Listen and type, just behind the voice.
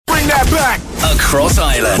back. Across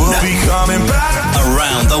Ireland. We'll be coming back.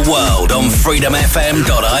 Around the world on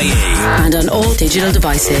freedomfm.ie. And on all digital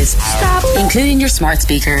devices. Including your smart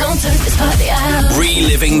speaker.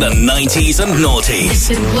 Reliving the 90s and noughties.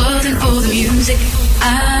 If it wasn't for the music,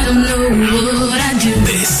 I don't know what I'd do.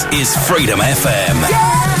 This is Freedom FM.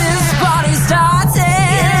 Yeah, this party started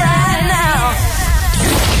right now.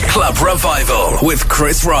 Club Revival with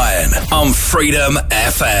Chris Ryan on Freedom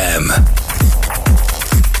FM.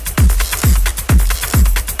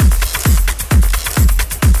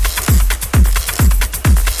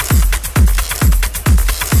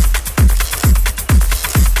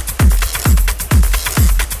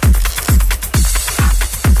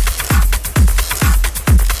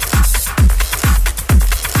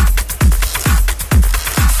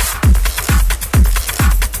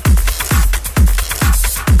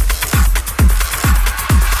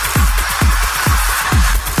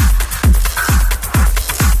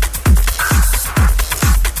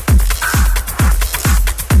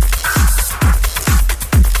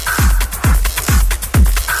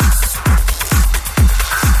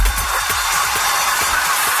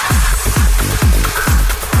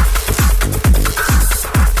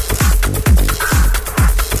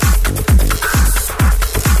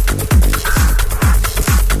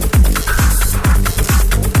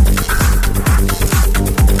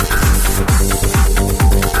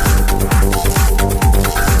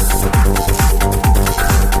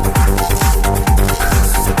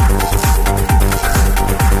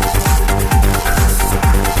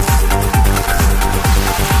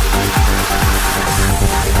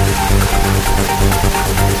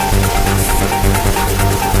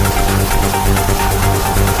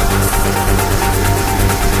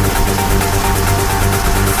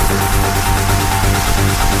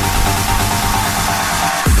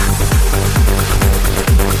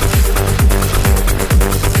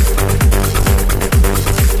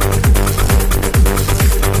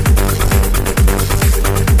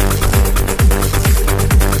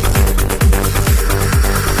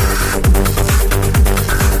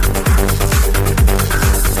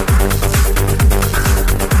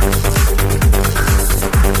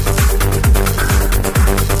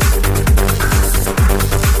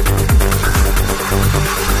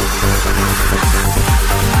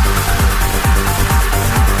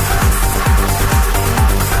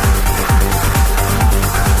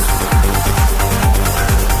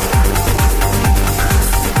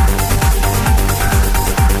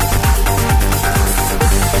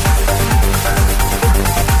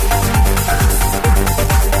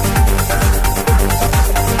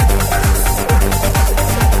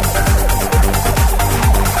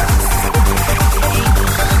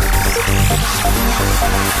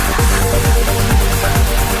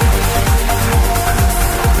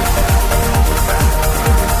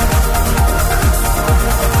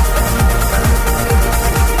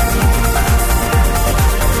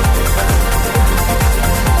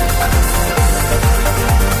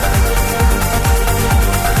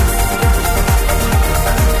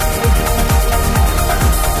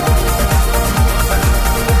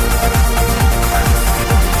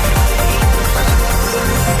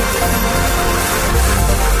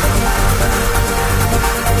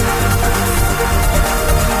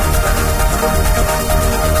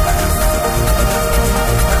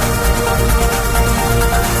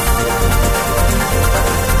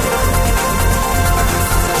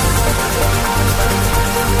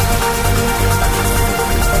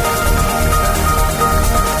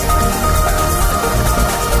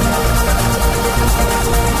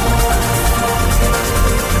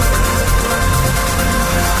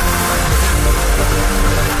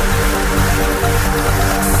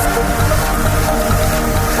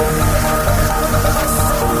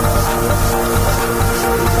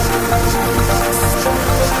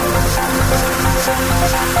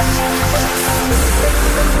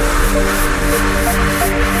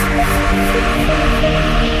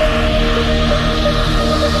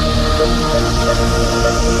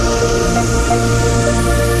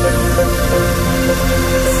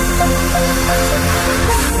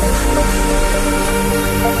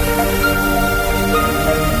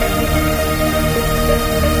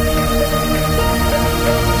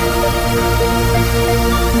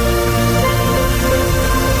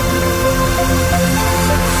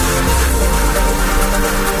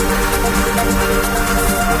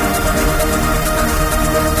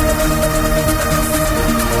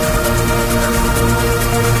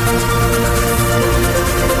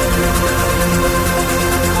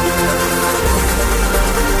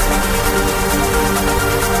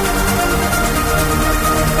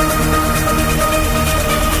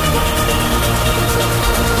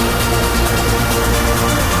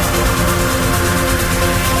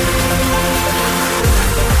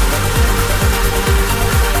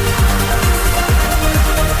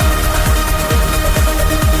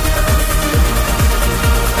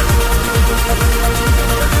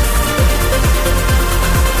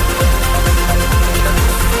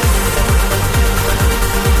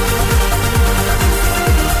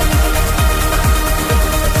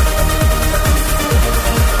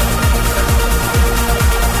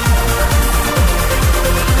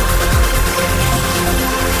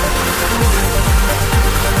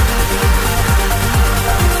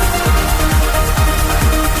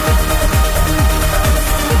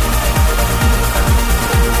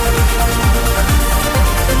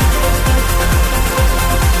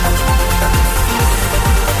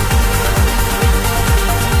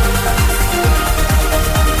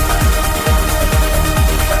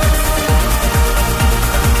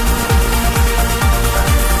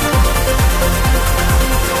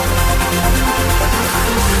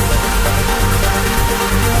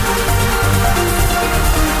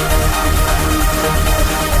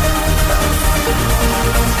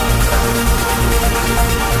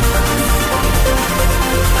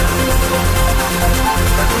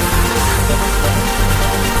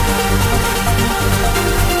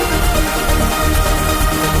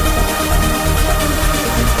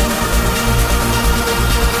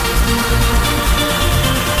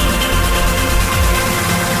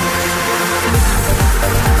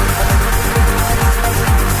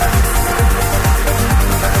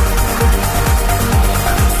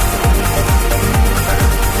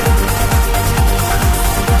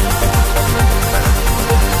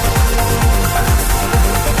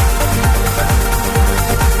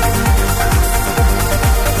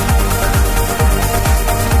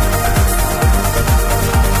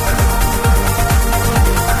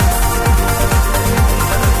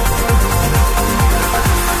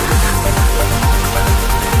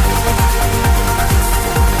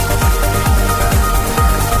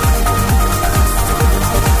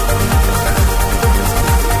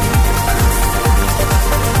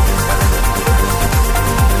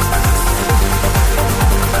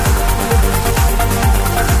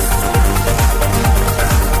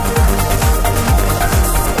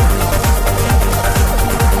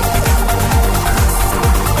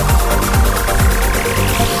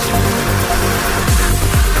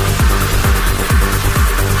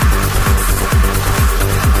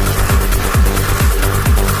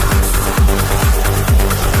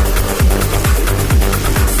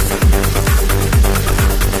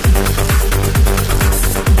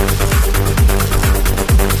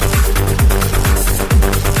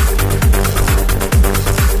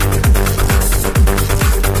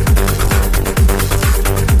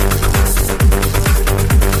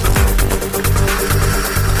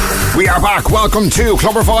 We are back. Welcome to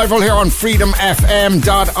Club Revival here on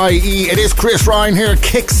freedomfm.ie. It is Chris Ryan here,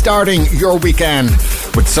 kickstarting your weekend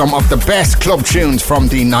with some of the best club tunes from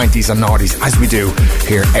the 90s and noughties, as we do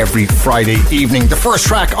here every Friday evening. The first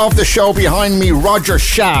track of the show behind me, Roger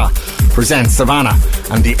Shah presents Savannah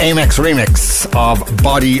and the Amex remix of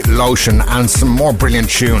Body Lotion, and some more brilliant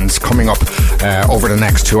tunes coming up over the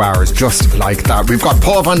next 2 hours, just like that. We've got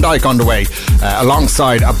Paul van Dyk on the way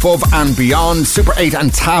alongside Above and Beyond. Super 8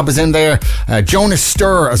 and Tab is in there. Jonas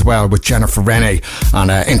Stir as well with Jennifer Renee.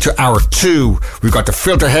 And into hour 2 we've got the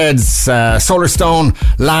Filterheads, Solarstone,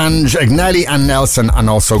 Lange, Agnelli and Nelson, and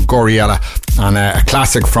also Goriella, and a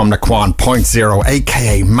classic from Naquan, Point Zero,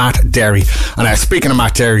 aka Matt Derry. And speaking of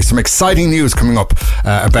Matt Derry, some exciting news coming up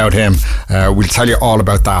about him. We'll tell you all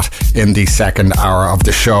about that in the second hour of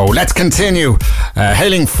the show. Let's continue.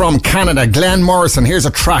 Hailing from Canada, Glenn Morrison. Here's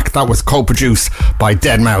a track that was co-produced by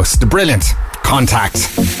Deadmau5, the brilliant Contact.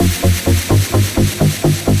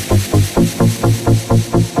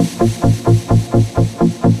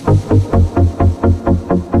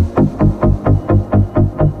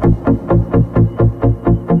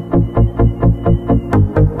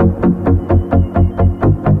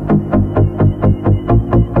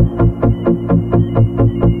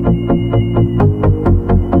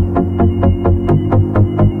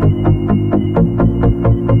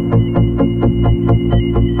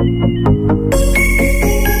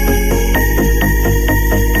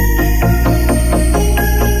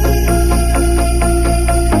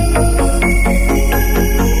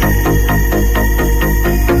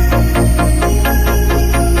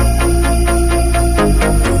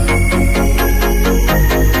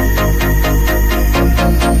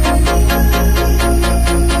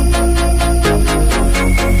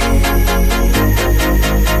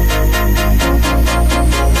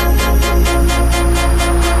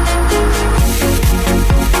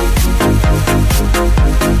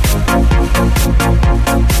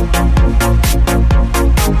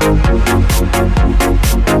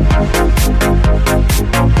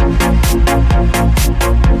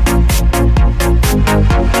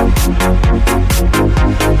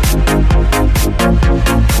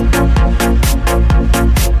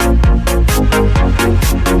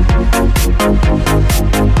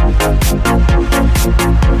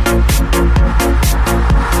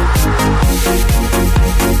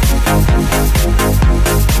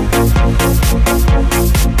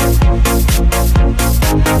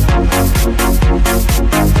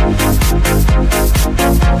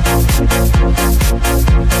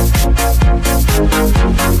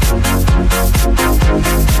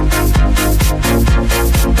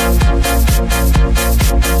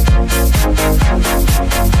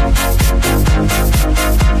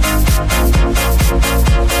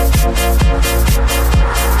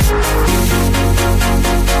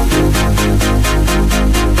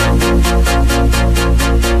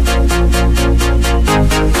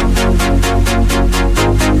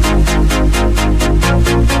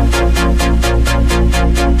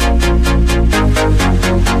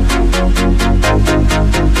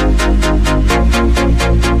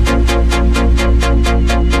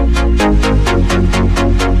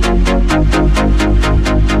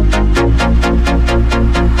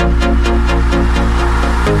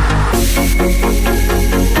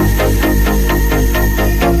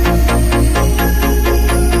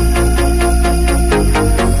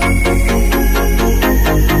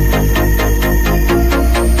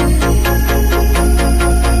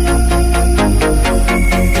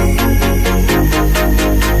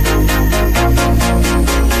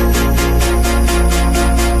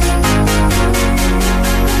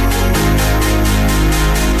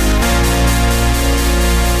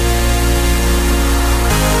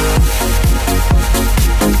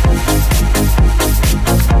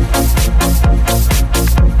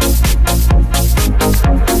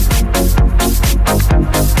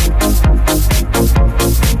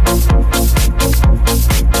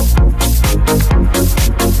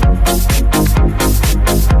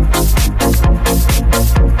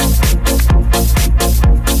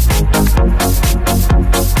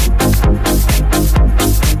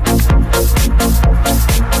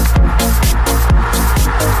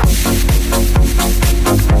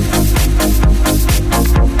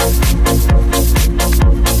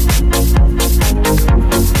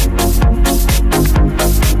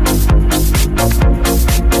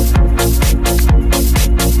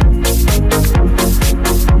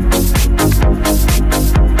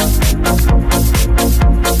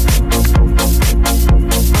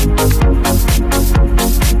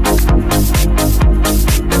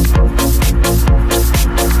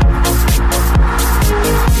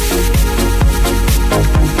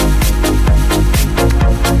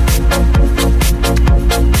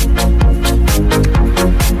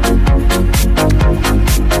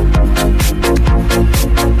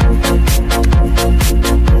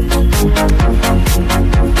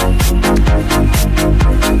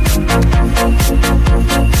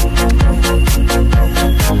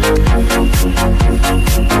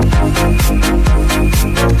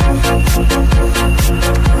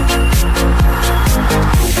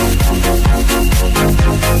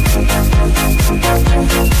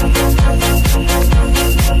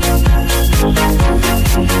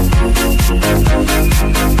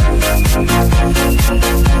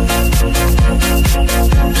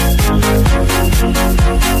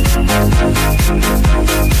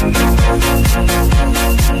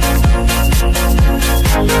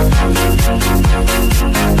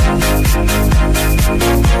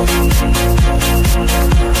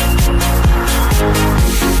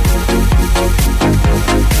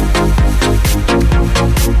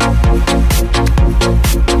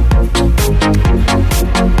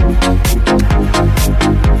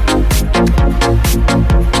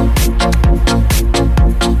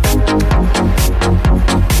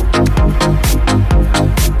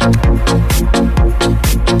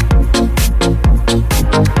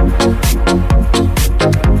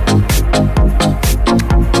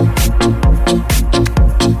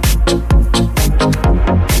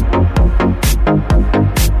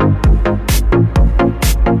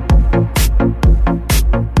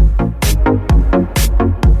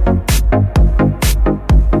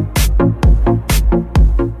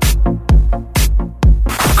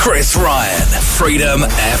 Freedom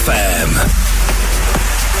FM.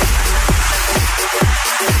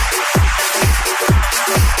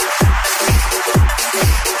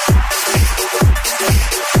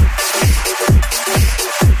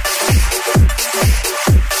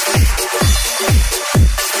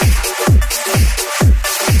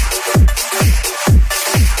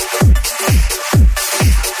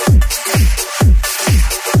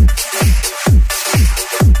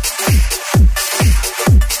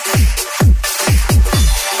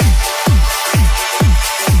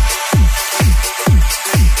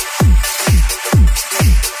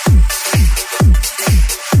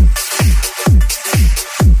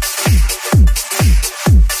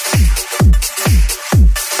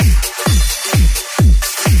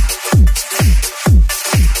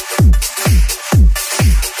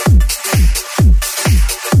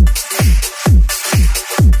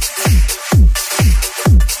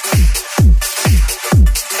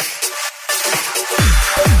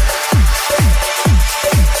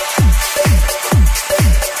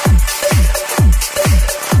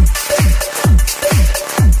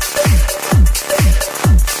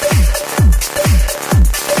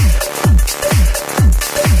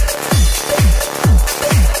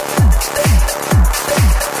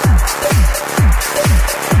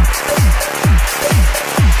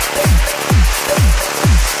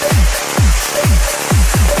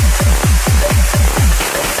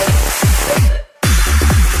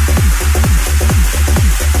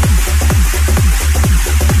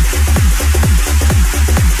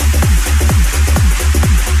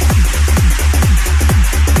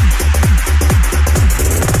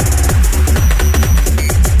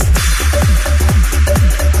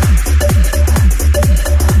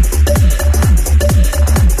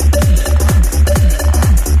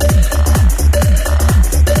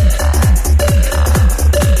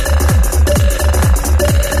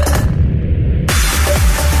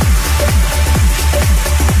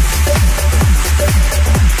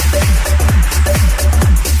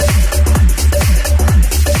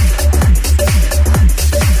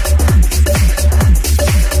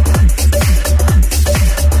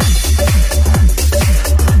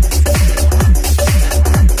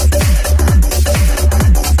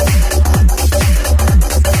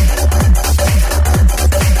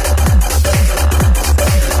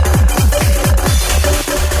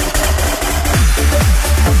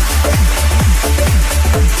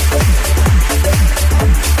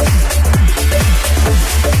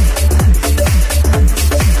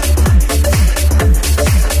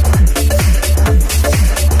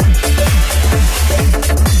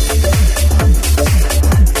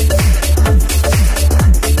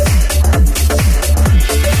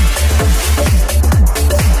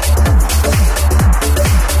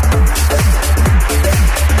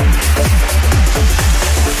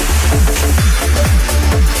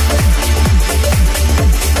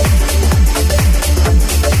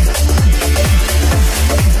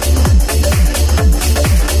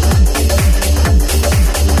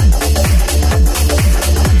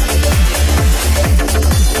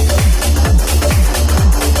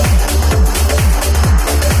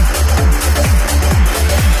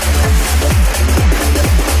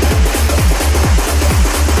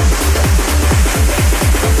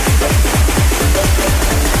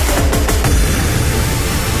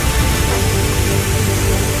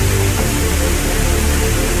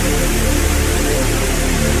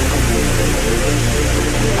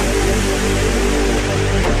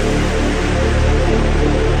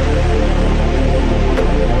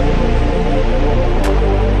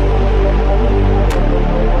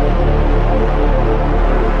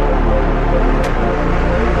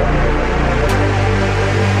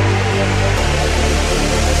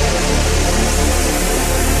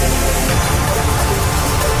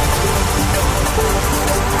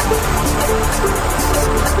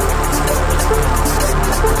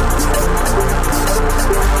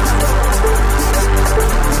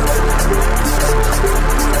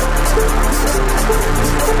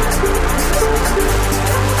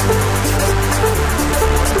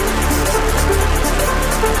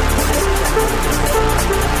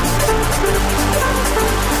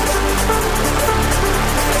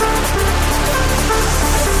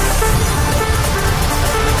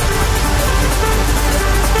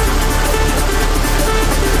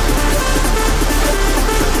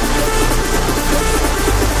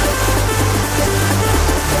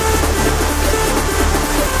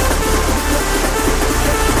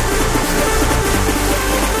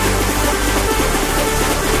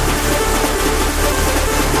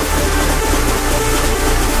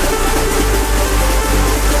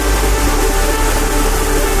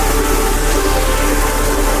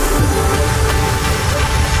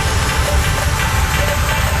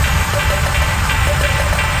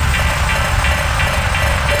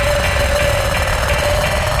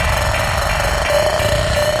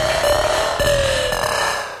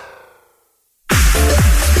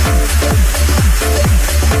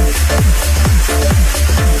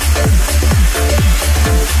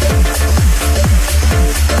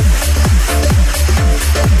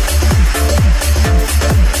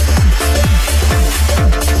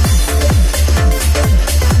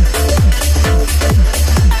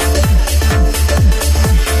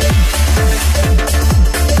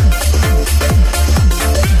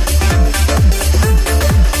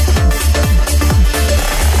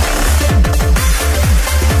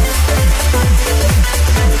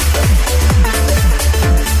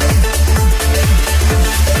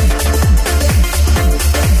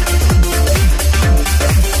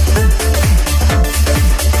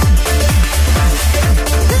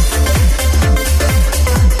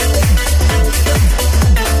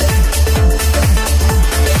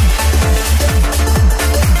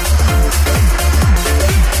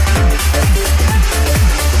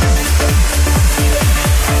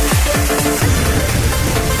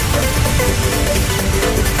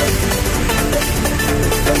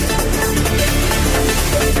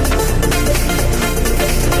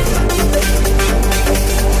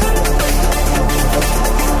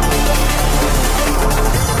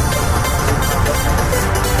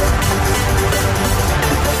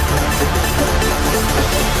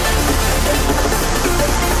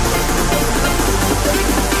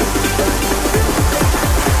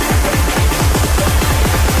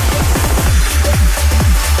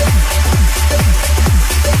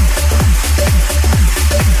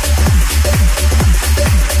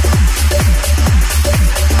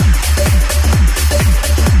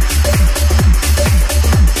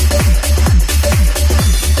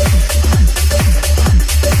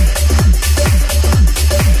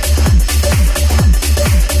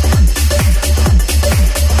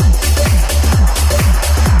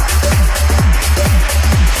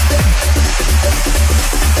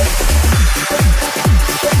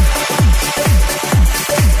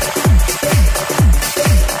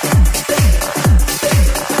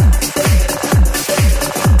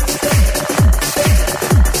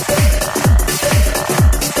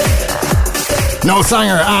 Noel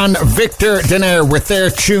Sanger and Victor Dinaire with their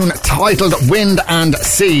tune titled Wind and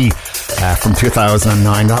Sea from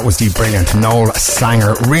 2009. That was the brilliant Noel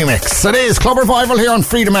Sanger remix. It is Club Revival here on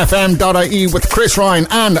freedomfm.ie with Chris Ryan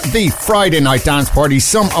and the Friday Night Dance Party.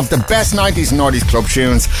 Some of the best 90s and noughties club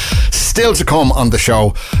tunes still to come on the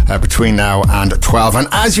show between now and 12. And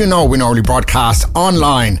as you know, we normally broadcast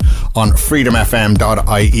online on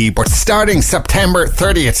freedomfm.ie, but starting September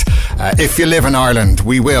 30th, if you live in Ireland,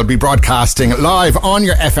 we will be broadcasting live on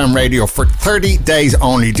your FM radio for 30 days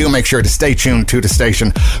only. Do make sure to stay tuned to the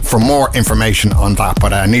station for more information on that,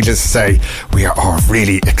 but needless to say, we are all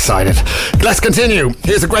really excited. Let's continue.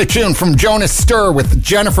 Here's a great tune from Jonas Stir with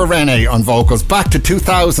Jennifer Renee on vocals, back to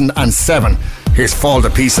 2007. Here's Fall to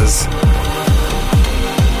Pieces.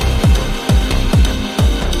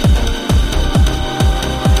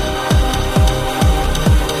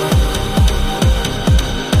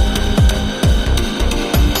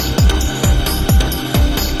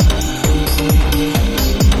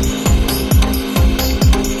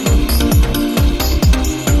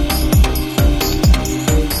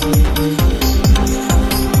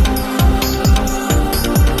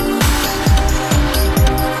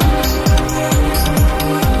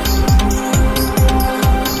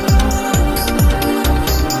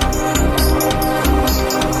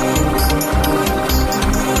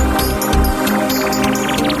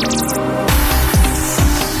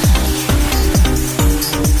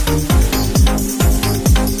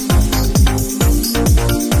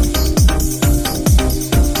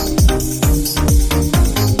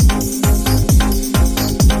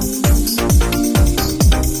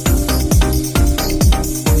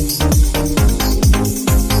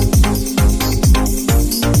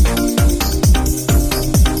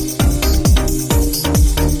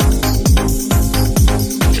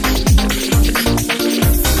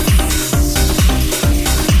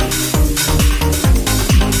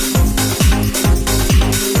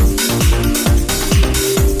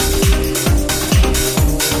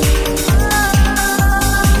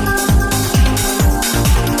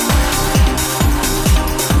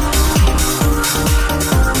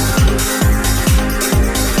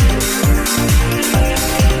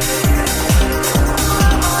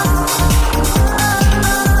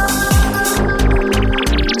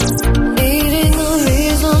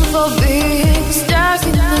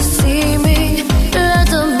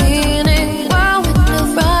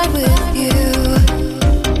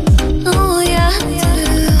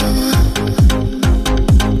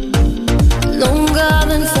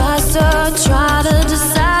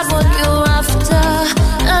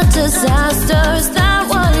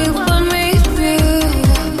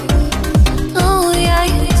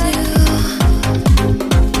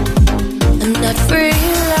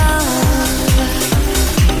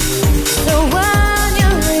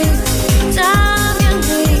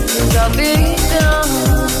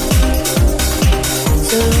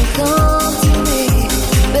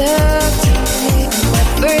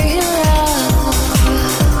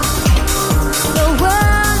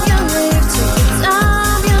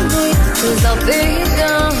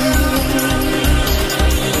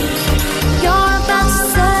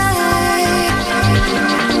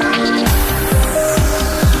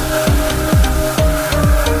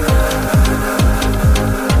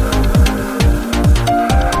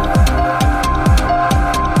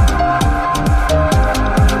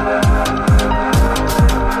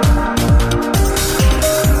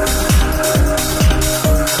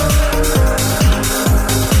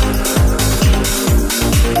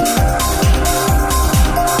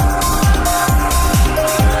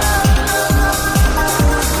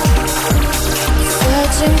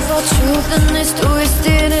 Nothing is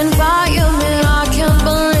twisted environment. I can't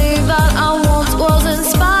believe that I once was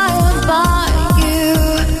inspired by you.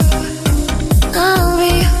 I'll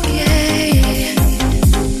be okay.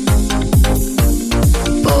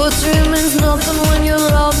 Poetry means nothing when you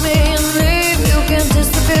love me and leave. You can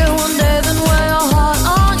disappear one day, then wear your heart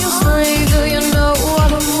on your sleeve. Do you know what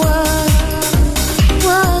I'm worth?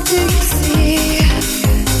 What do you see?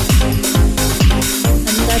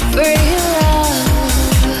 And that free love.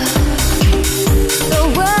 So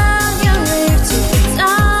when you leave, take the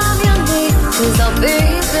time you need, 'cause I'll be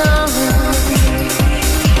gone.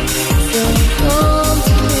 Don't come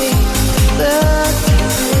to me, but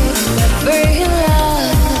that free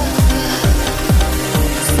love.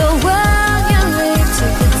 So when you leave,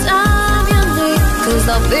 take the time you need, 'cause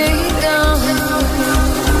I'll be gone.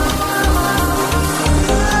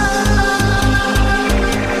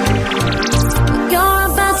 You're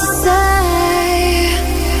about to say,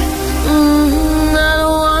 I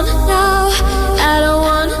don't wanna know, I don't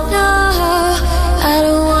wanna know, I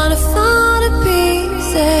don't wanna fall to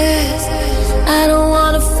pieces, I don't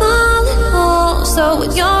wanna fall at all. So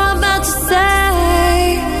what you're about to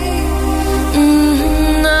say,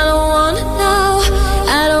 I don't wanna know,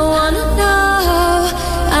 I don't wanna know,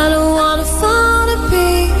 I don't wanna fall to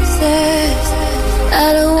pieces, I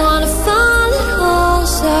don't wanna fall at all.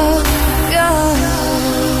 So go.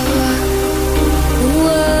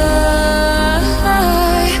 Why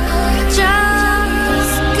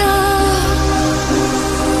just go?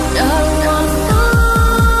 I don't wanna know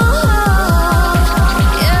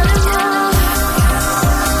anymore.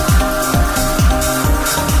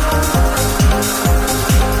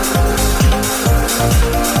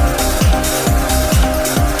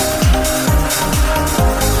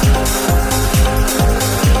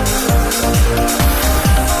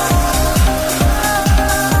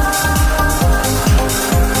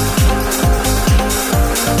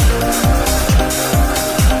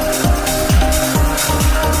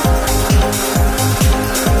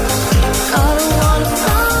 I don't wanna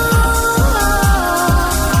know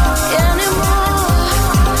anymore.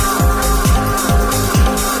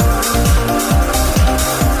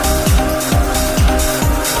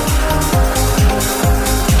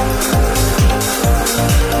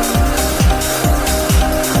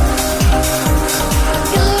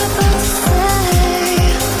 You're about to say,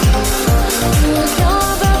 what you're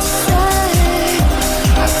about to say,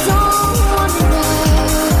 I don't wanna know,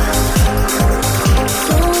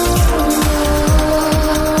 don't wanna know.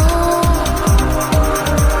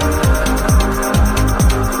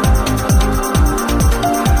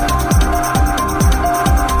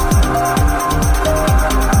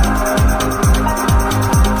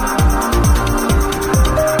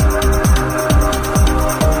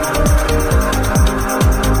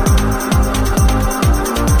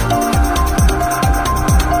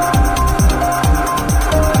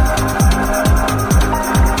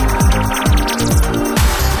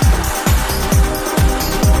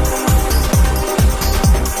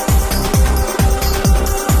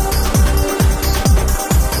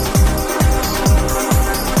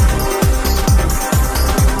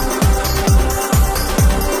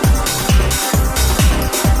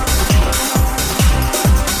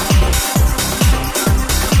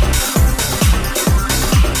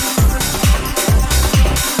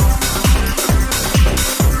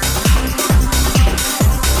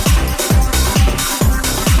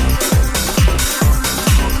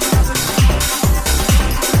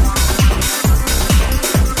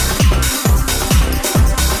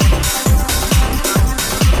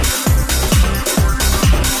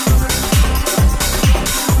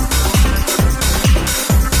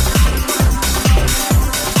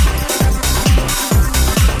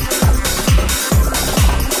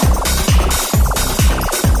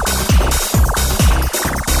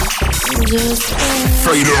 Just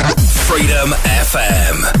Freedom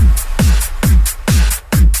FM.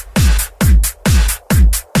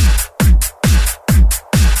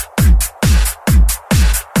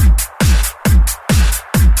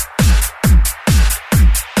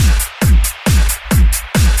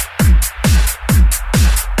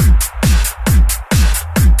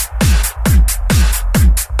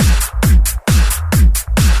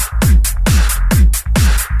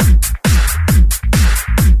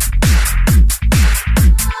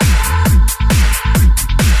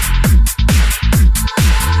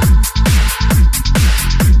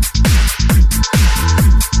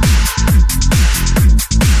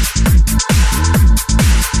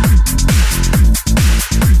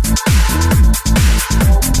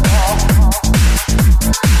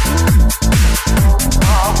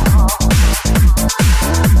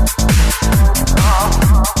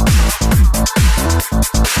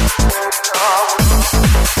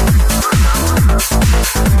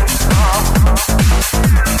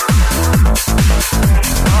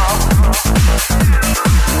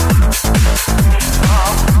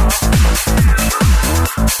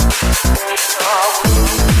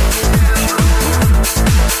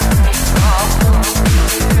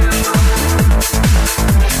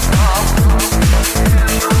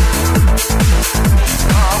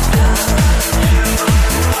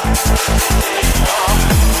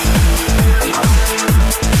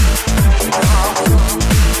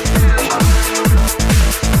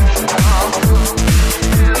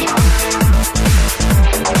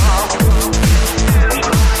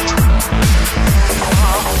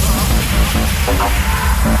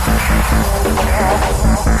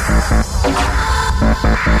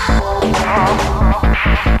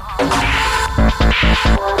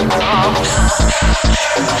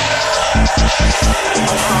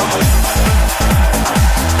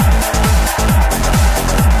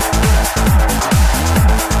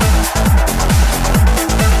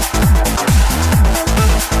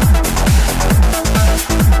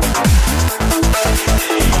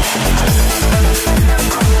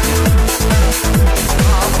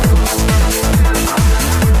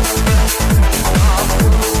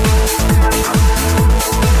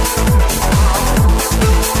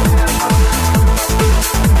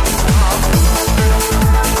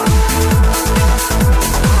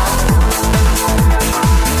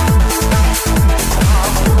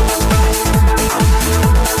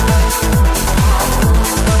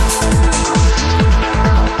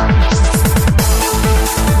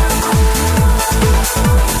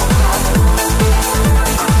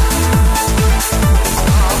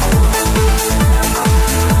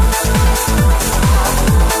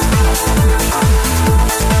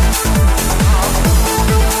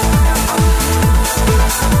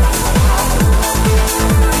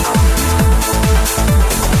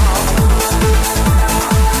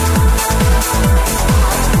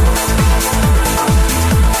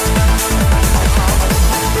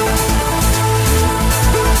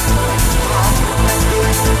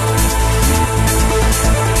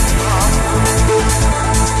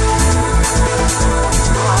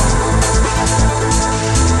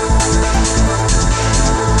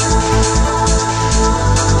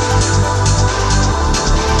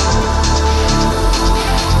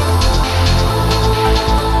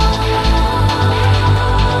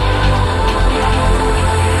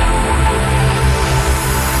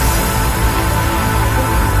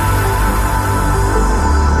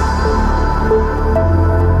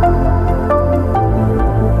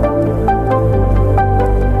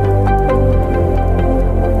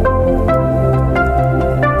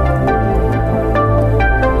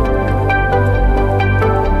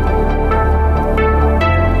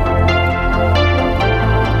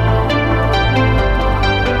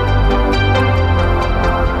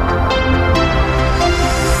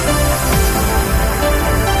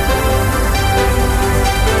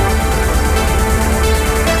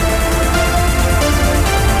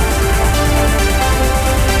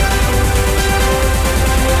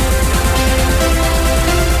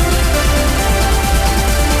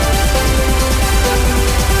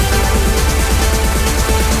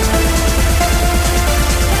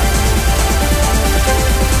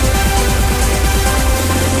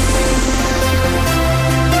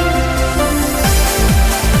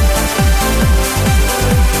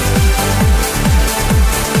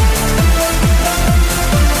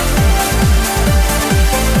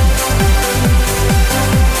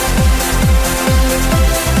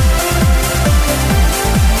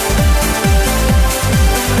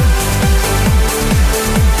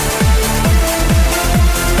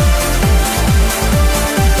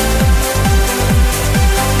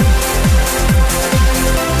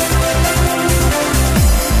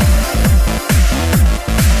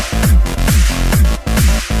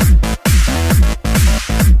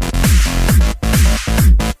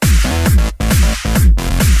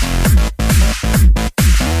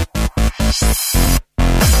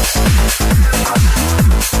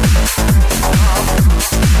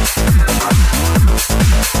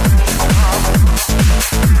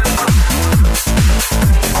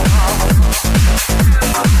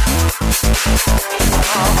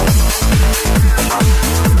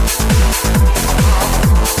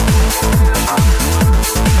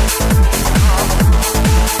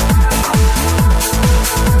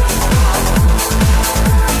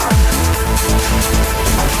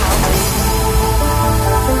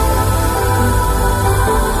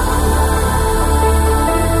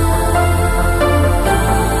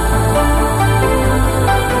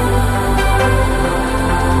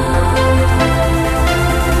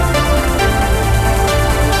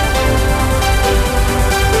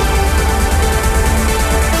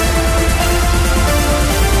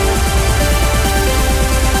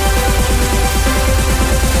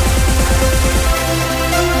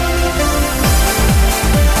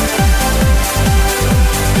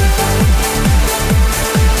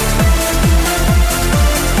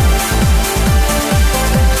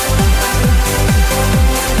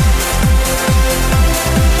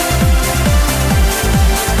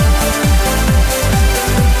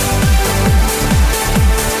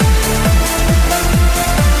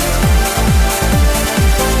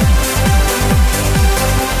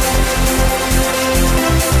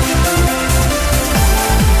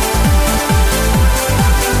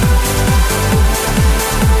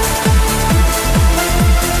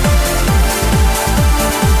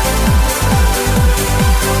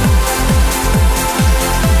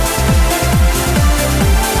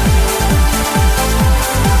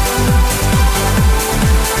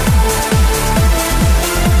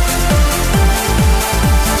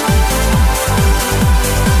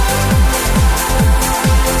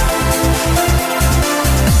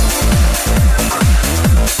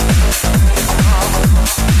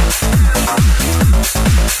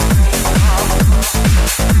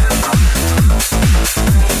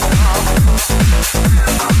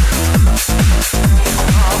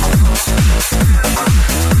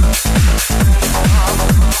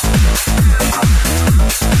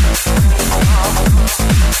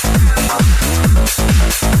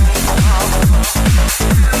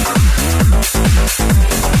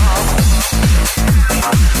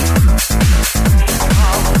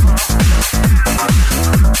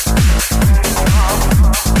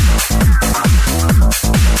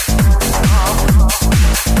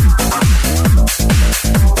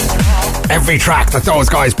 Every track that those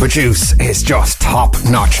guys produce is just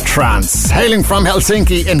top-notch trance. Hailing from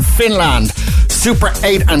Helsinki in Finland, Super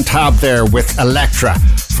 8 and Tab there with Electra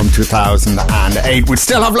from 2008. We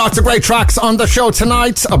still have lots of great tracks on the show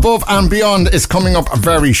tonight. Above and Beyond is coming up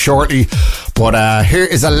very shortly. But here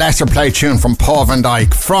is a lesser play tune from Paul van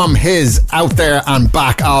Dyk from his Out There and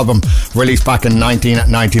Back album, released back in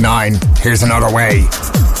 1999. Here's Another Way.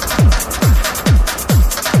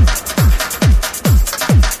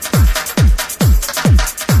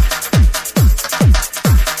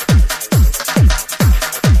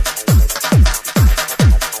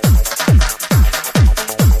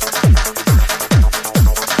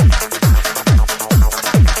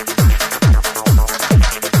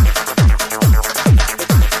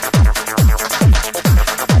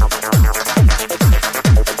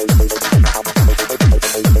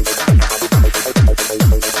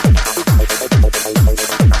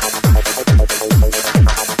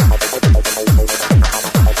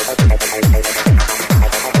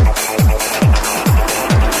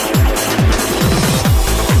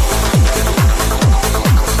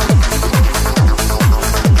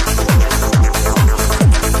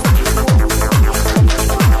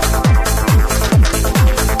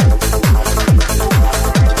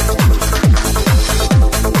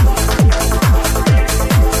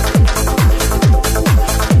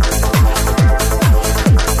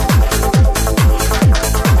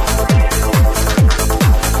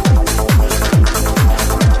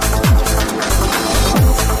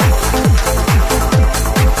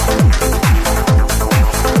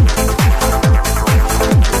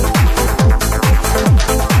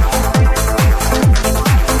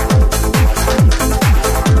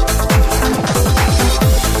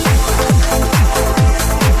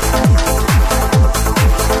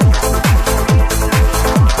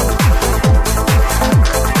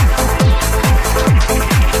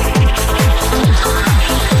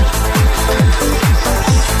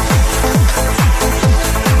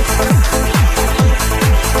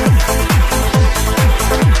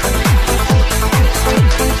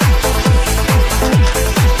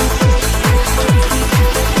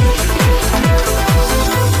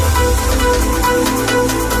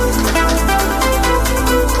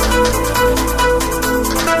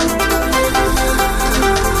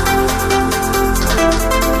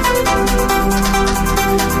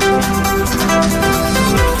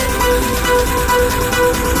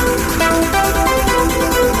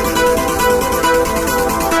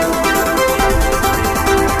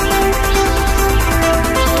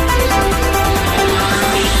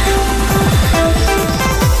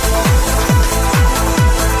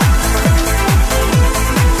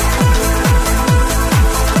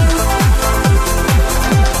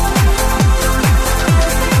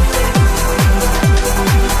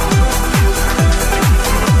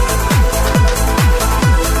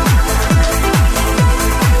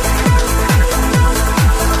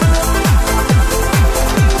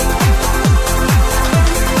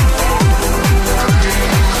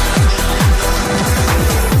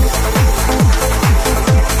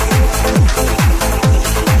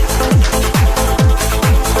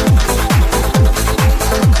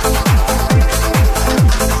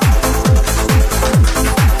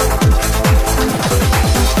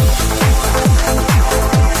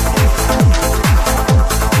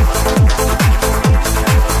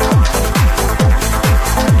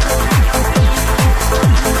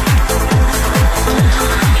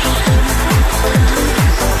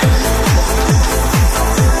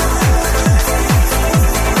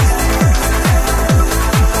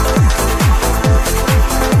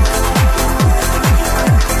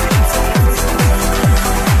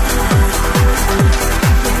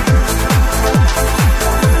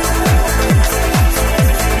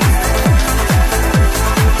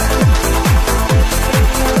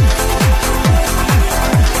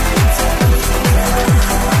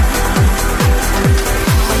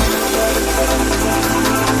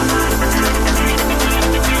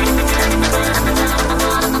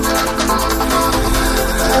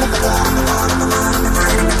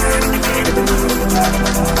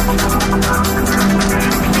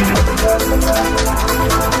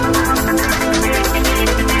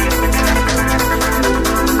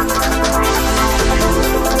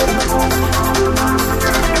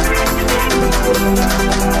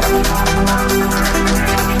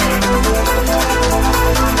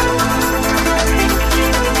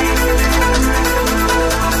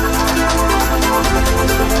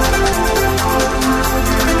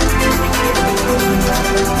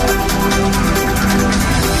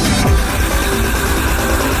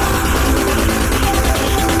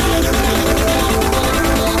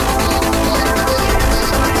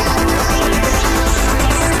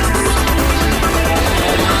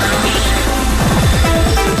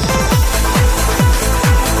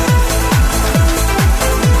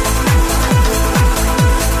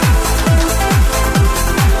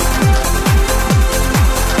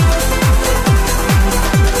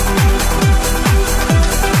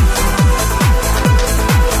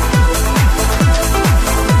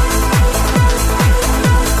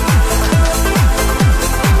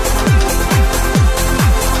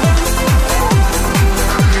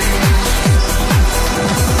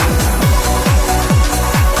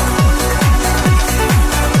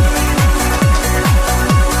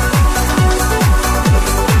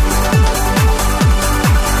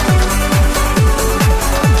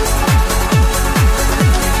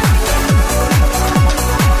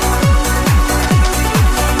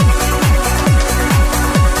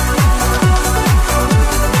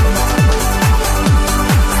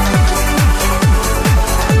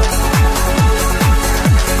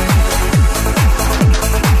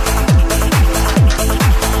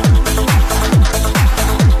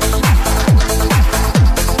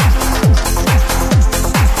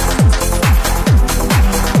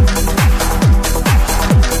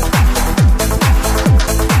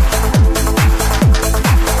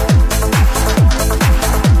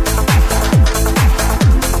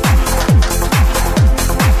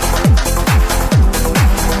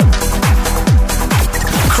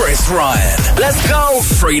 Chris Ryan. Let's go.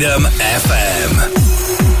 Freedom FM.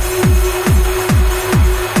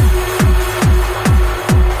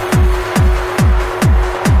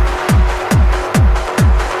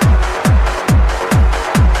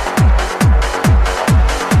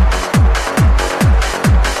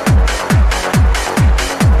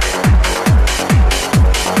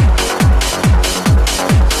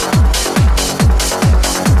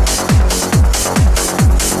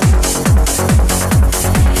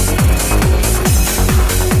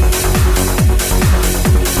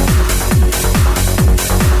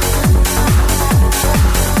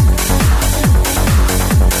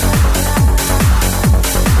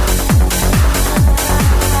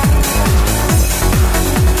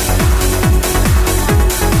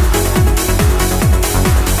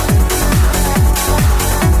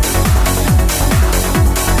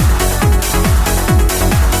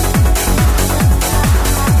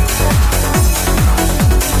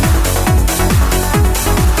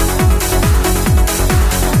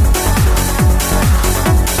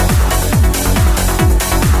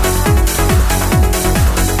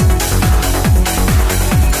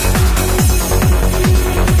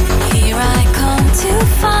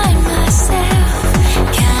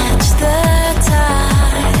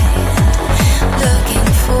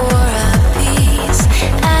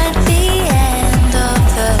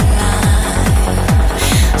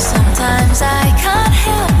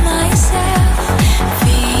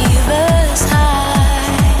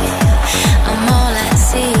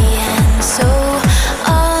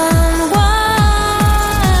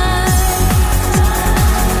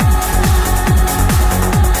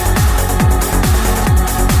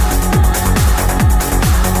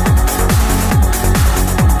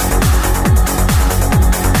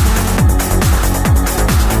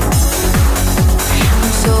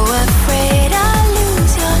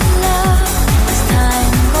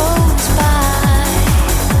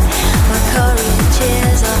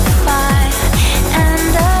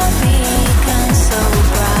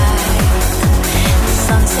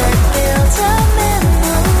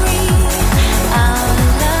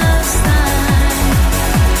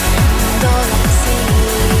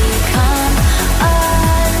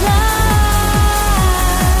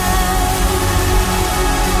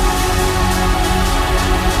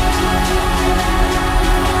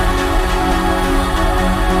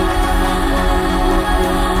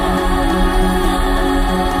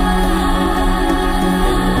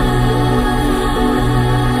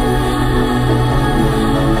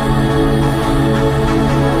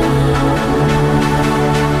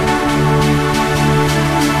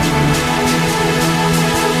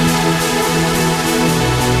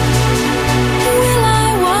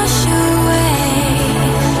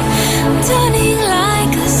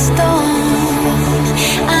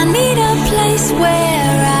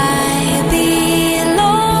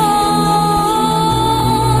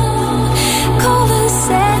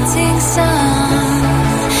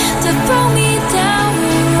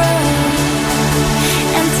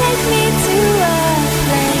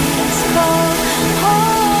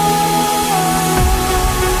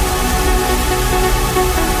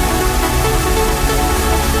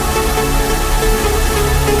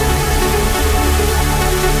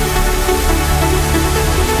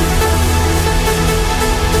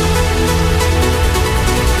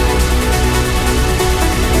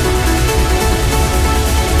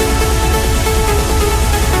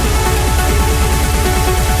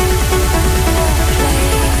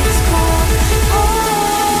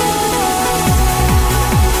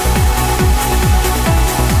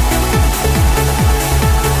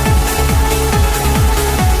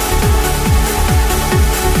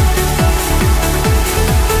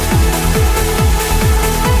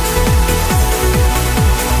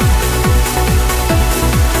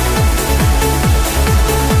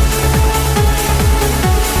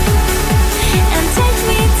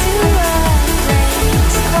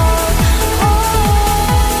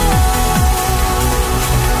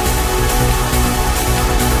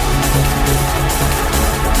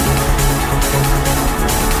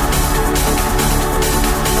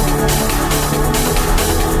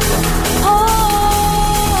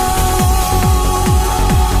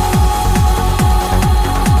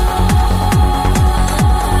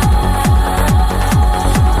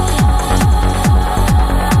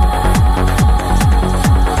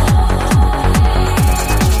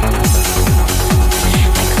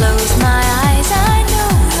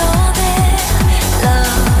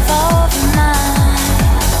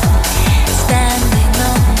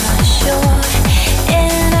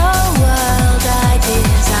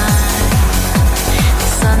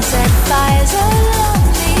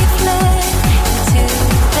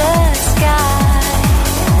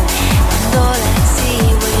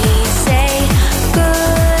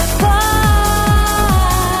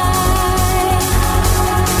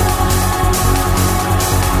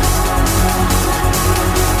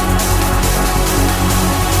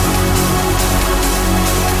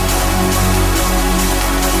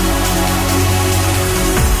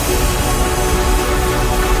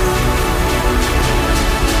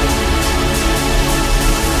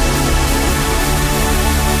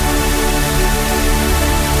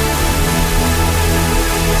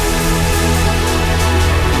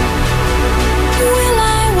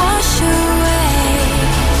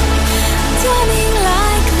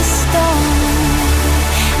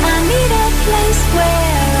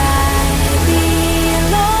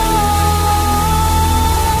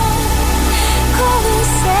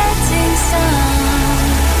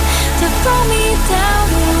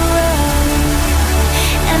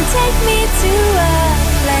 take me to a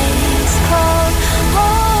place called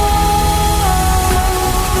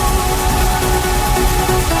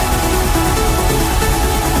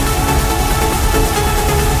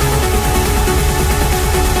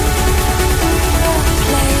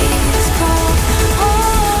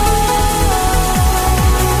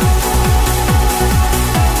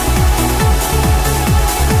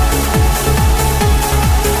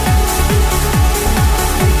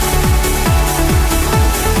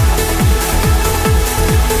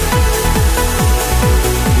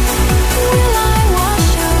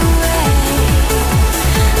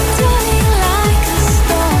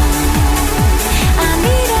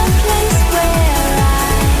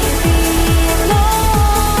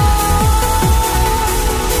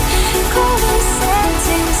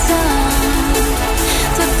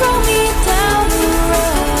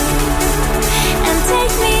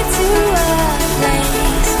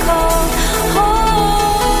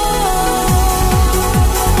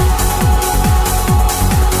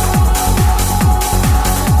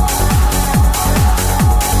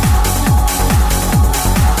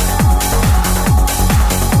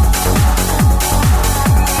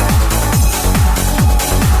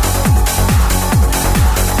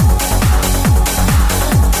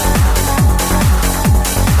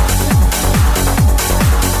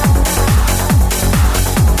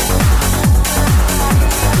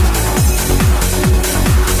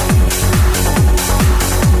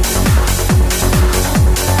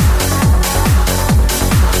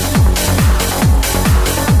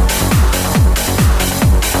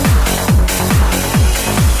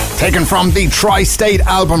Taken from the Tri-State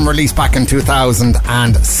album released back in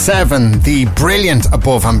 2007, the brilliant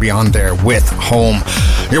Above and Beyond there with Home.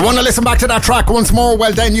 You want to listen back to that track once more?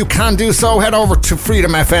 Well, then you can do so. Head over to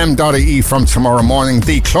freedomfm.ie from tomorrow morning.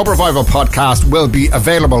 The Club Revival podcast will be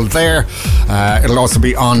available there. It'll also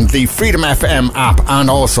be on the Freedom FM app and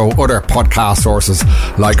also other podcast sources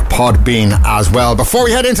like Podbean as well. Before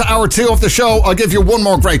we head into hour 2 of the show, I'll give you one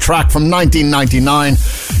more great track from 1999.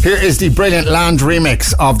 Here is the brilliant Land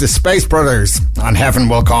remix of the Space Brothers and Heaven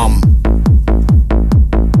Will Come.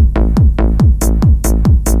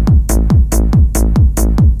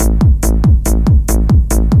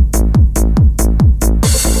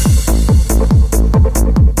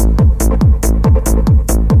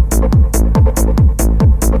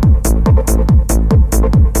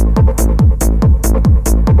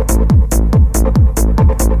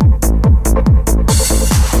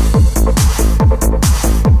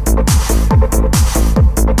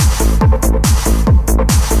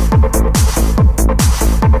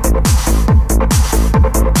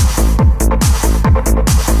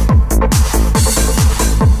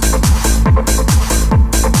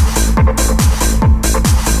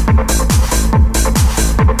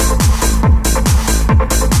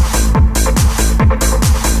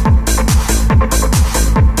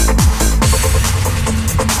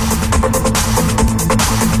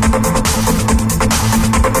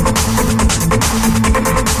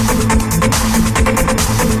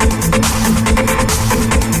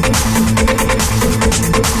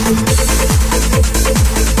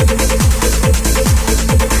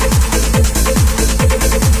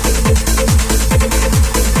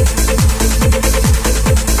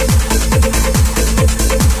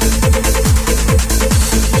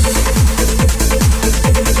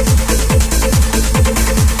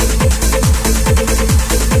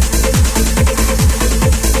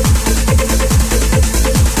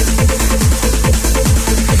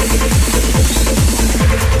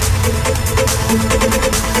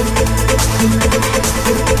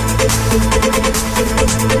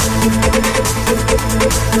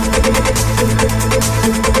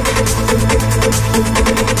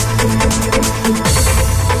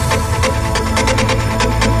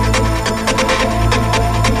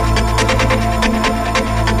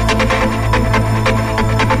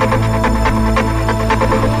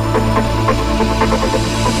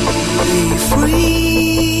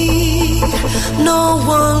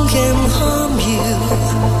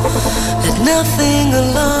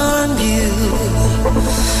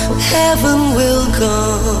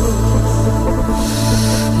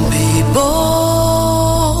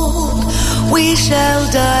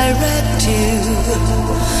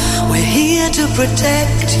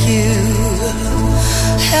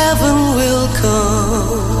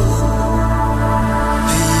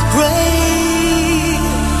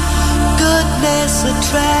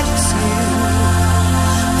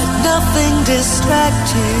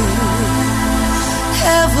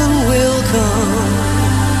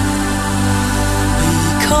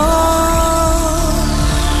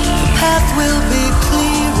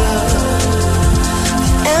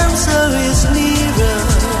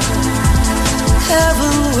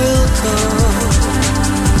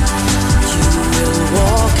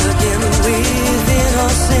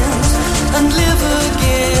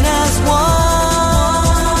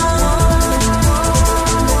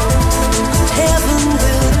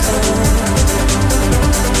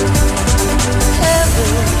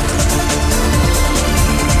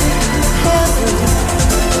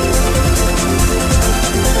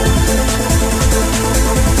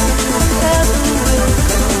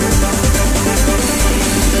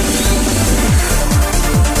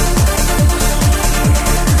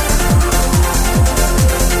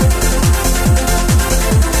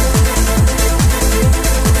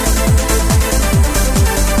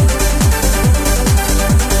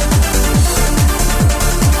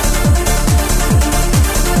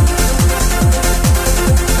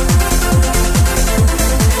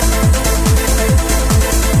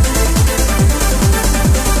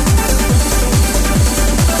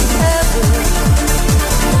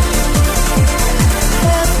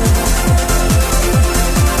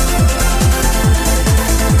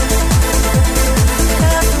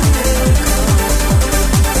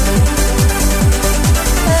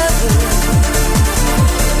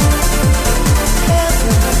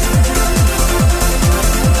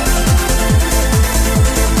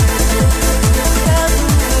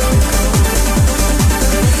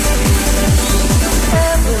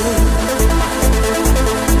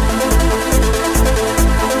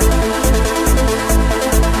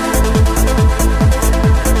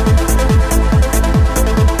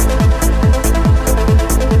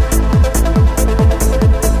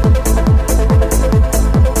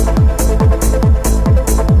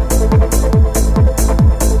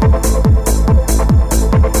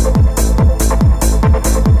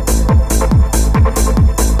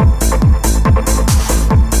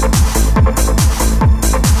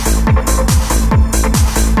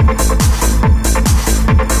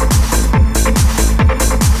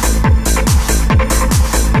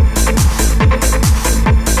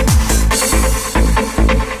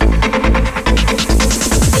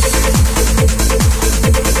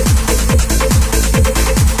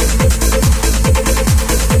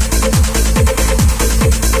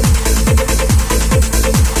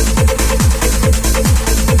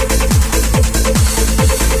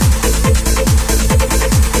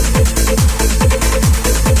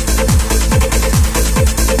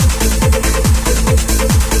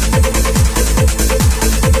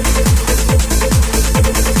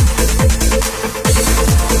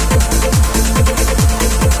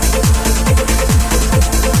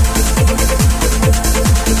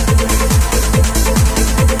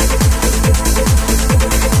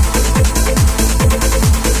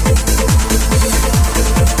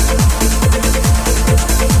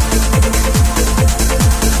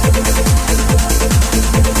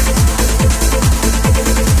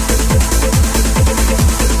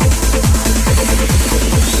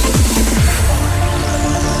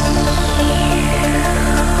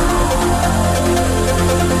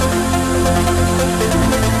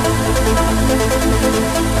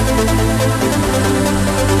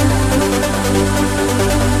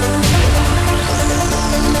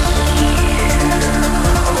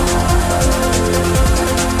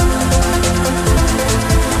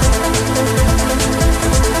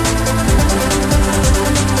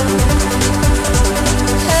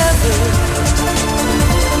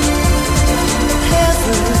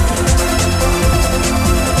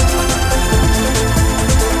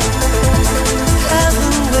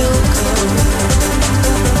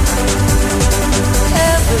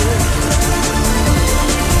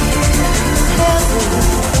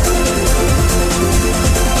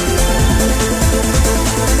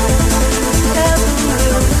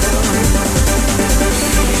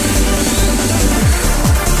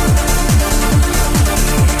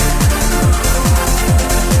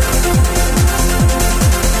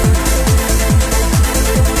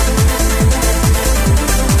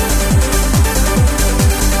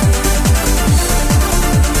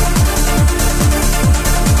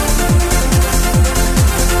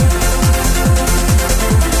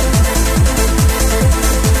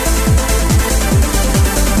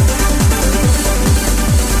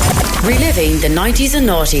 reliving the 90s and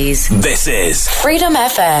noughties. This is Freedom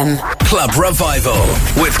FM. Club Revival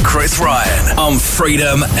with Chris Ryan on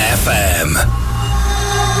Freedom FM.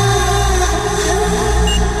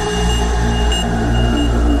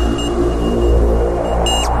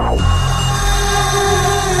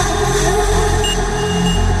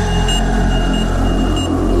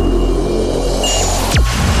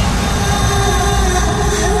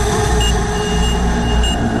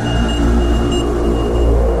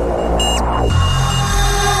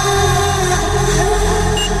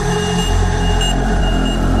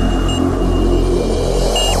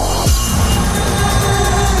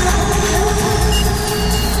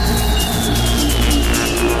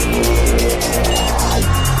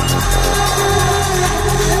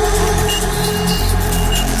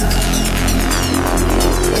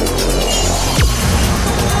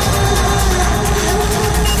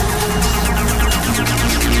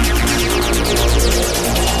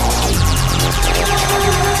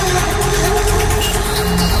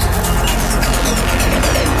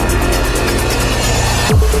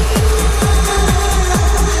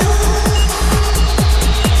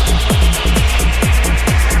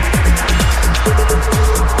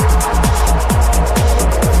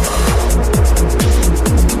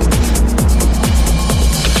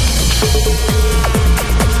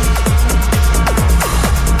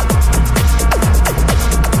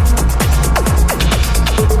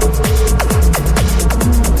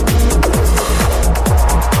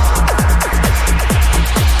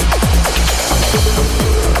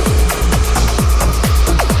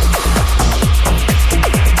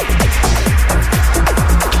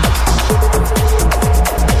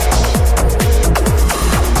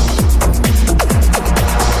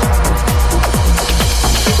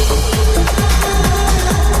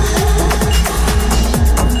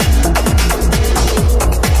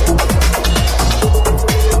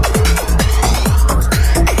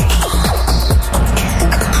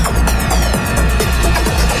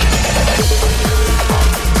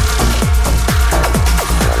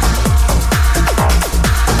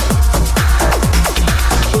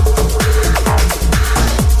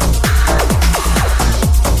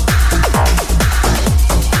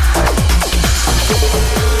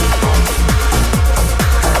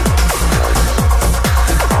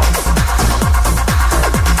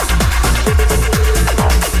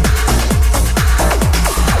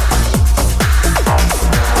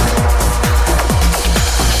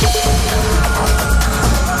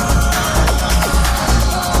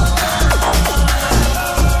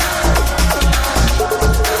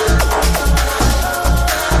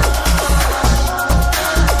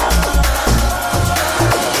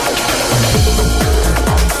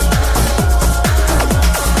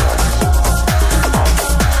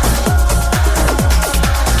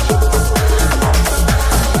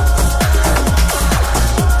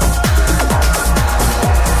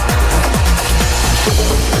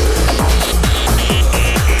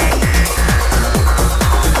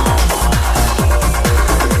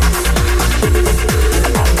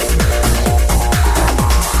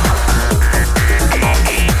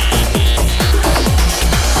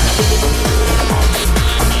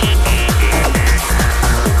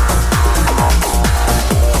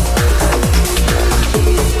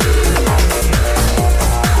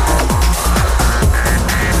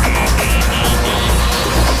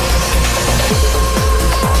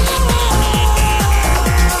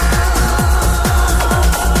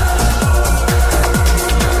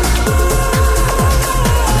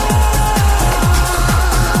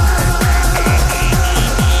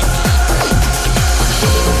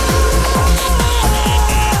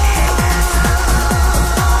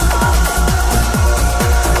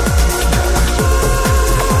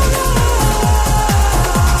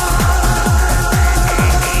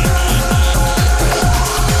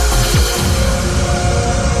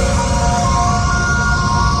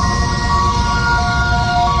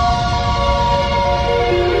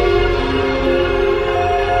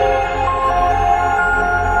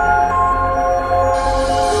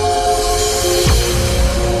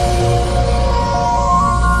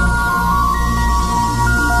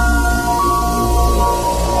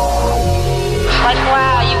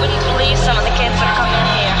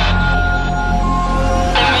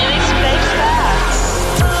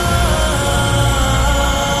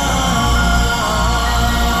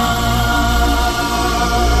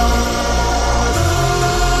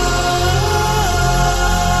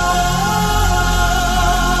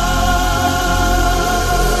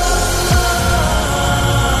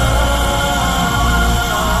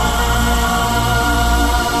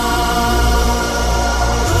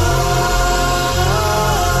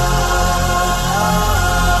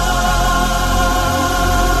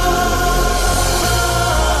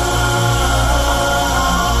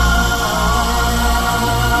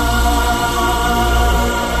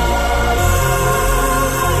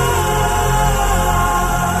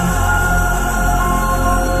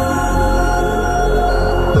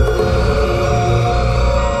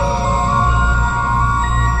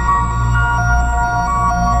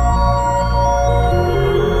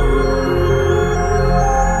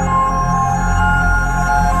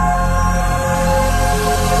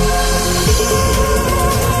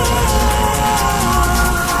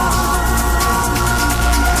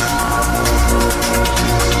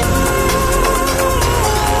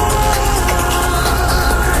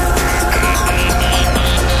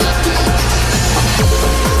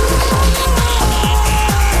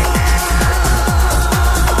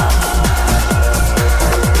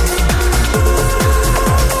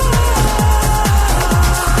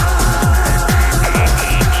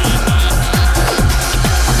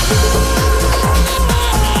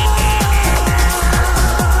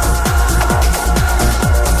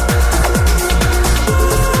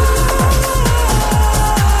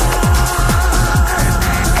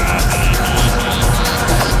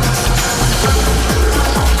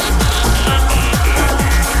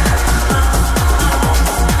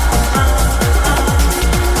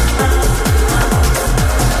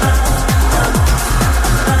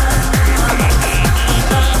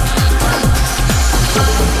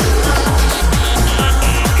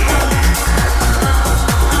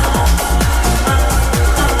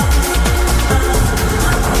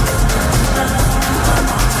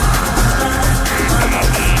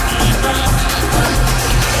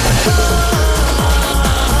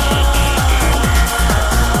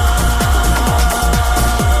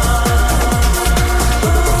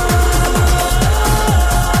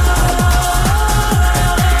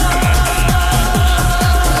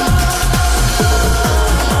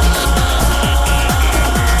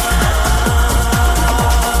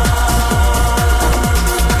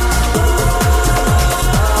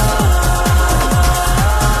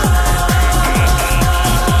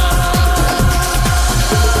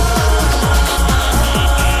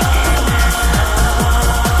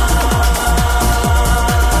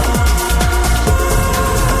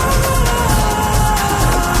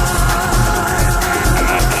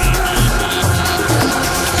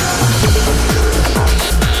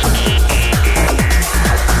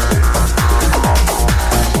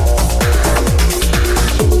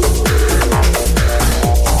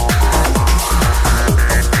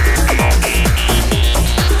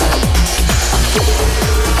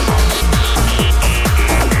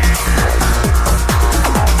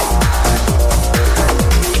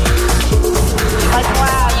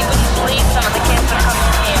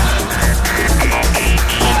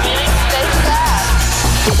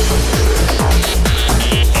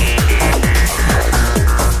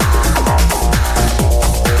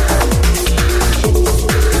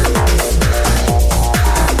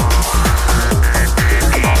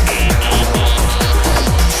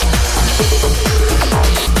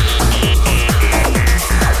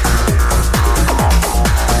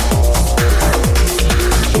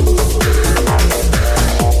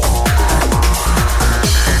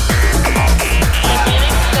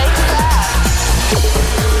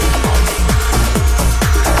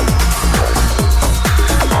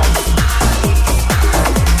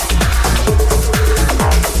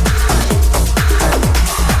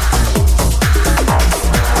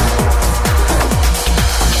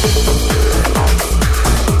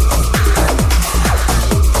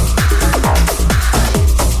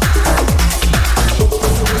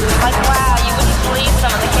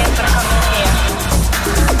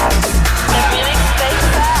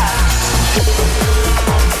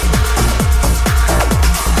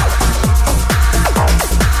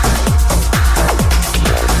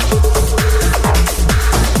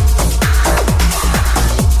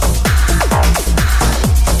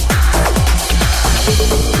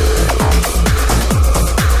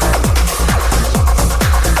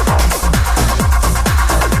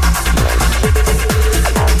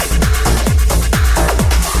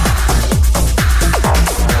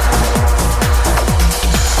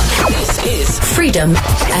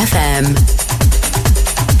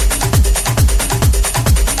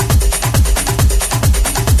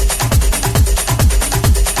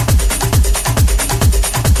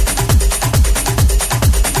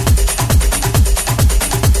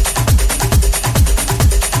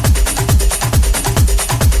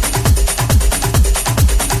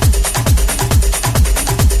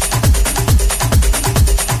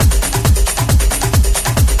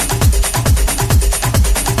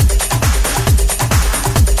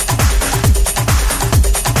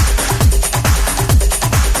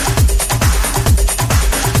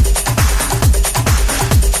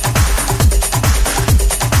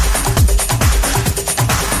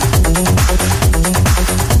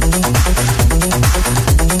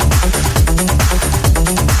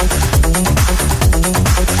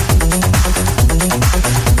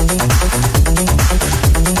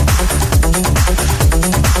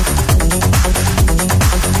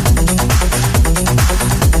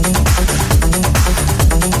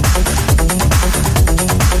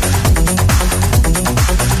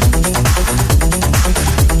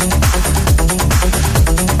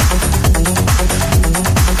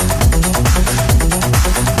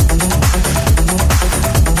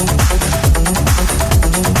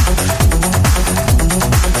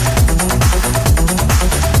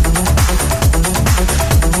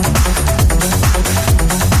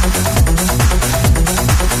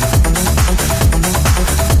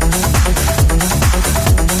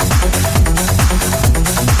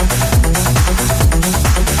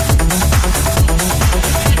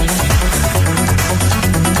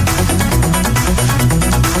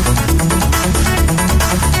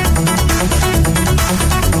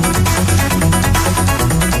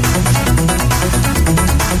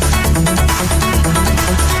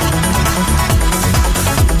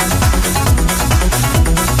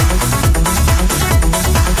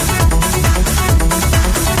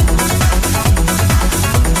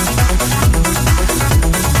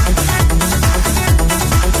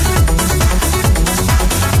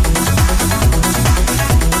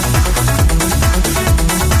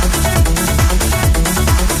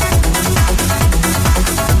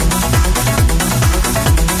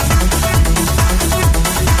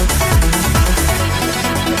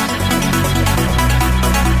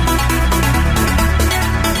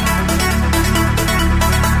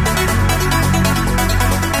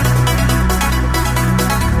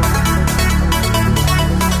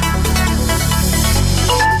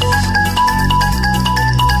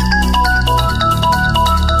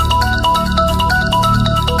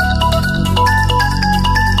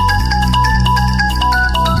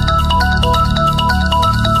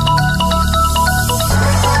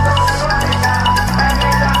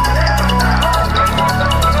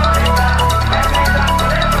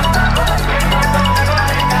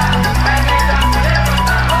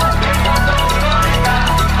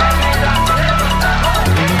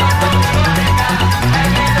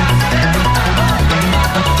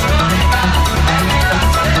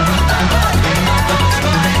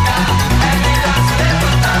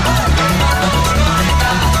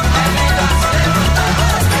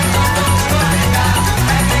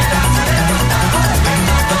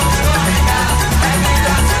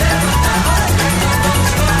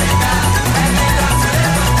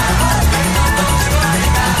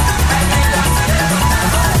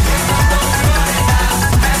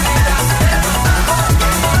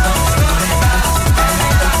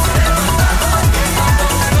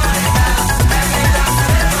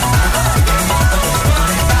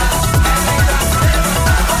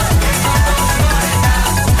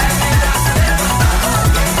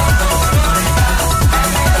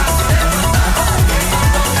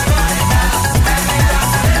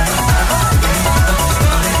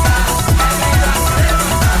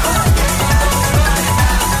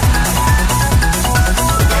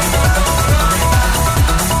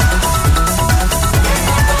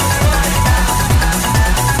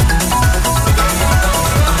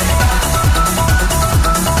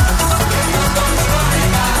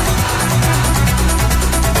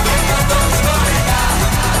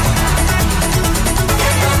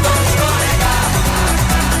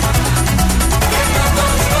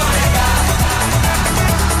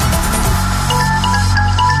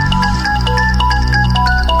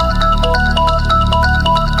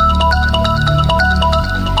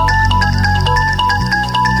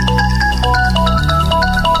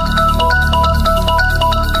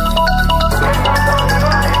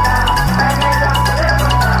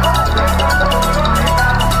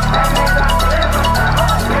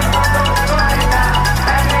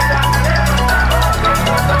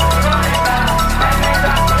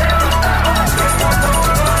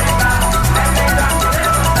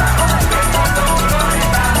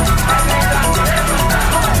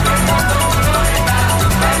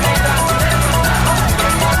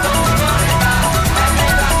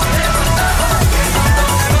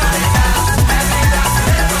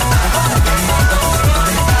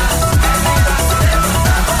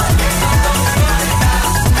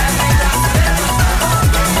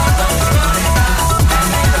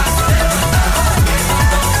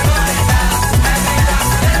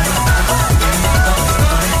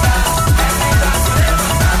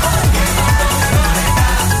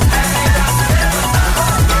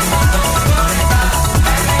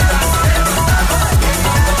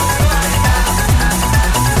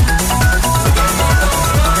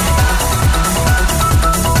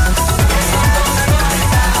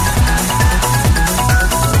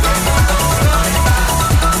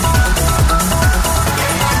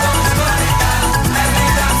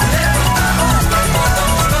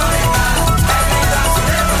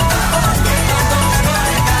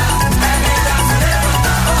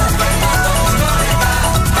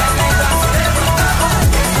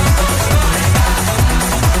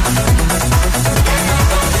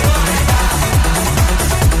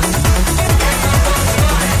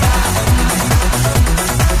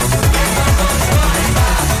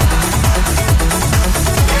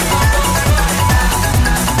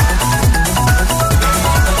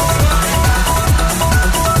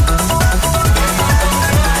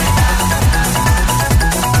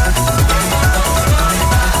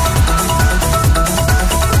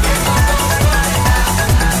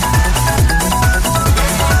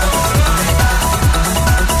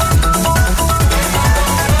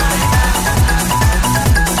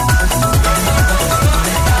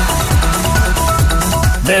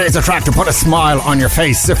 there's a track to put a smile on your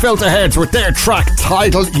face. The Filterheads with their track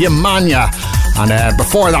titled Yemanya. And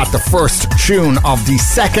before that, the first tune of the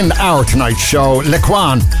second hour tonight's show,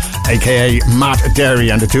 Laquan, aka Matt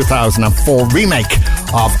Derry, and the 2004 remake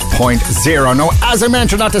of Point Zero. Now, as I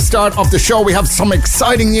mentioned at the start of the show, we have some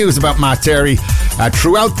exciting news about Matt Derry.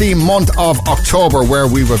 Throughout the month of October, where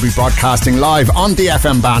we will be broadcasting live on the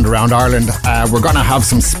FM band around Ireland, we're going to have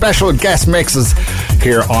some special guest mixes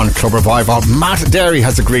here on Club Revival. Matt Derry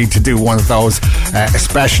has agreed to do one of those,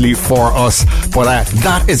 especially for us. But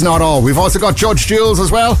that is not all. We've also got Judge Jules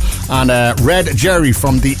as well, and Red Jerry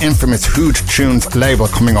from the infamous Hoot Tunes label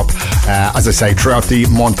coming up, as I say, throughout the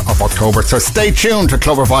month of October. So stay tuned to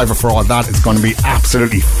Club Revival for all that. It's going to be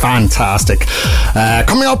absolutely fantastic.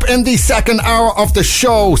 Coming up in the second hour of the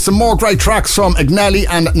show, some more great tracks from Agnelli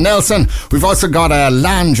and Nelson. We've also got a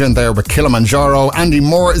Lange in there with Kilimanjaro. Andy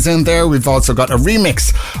Moore is in there. We've also got a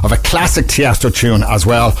remix of a classic Tiesto tune as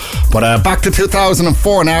well. But back to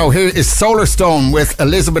 2004 now. Here is Solar Stone with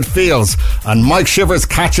Elizabeth Fields and Mike Shivers'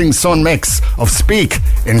 Catching Sun mix of Speak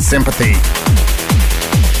in Sympathy.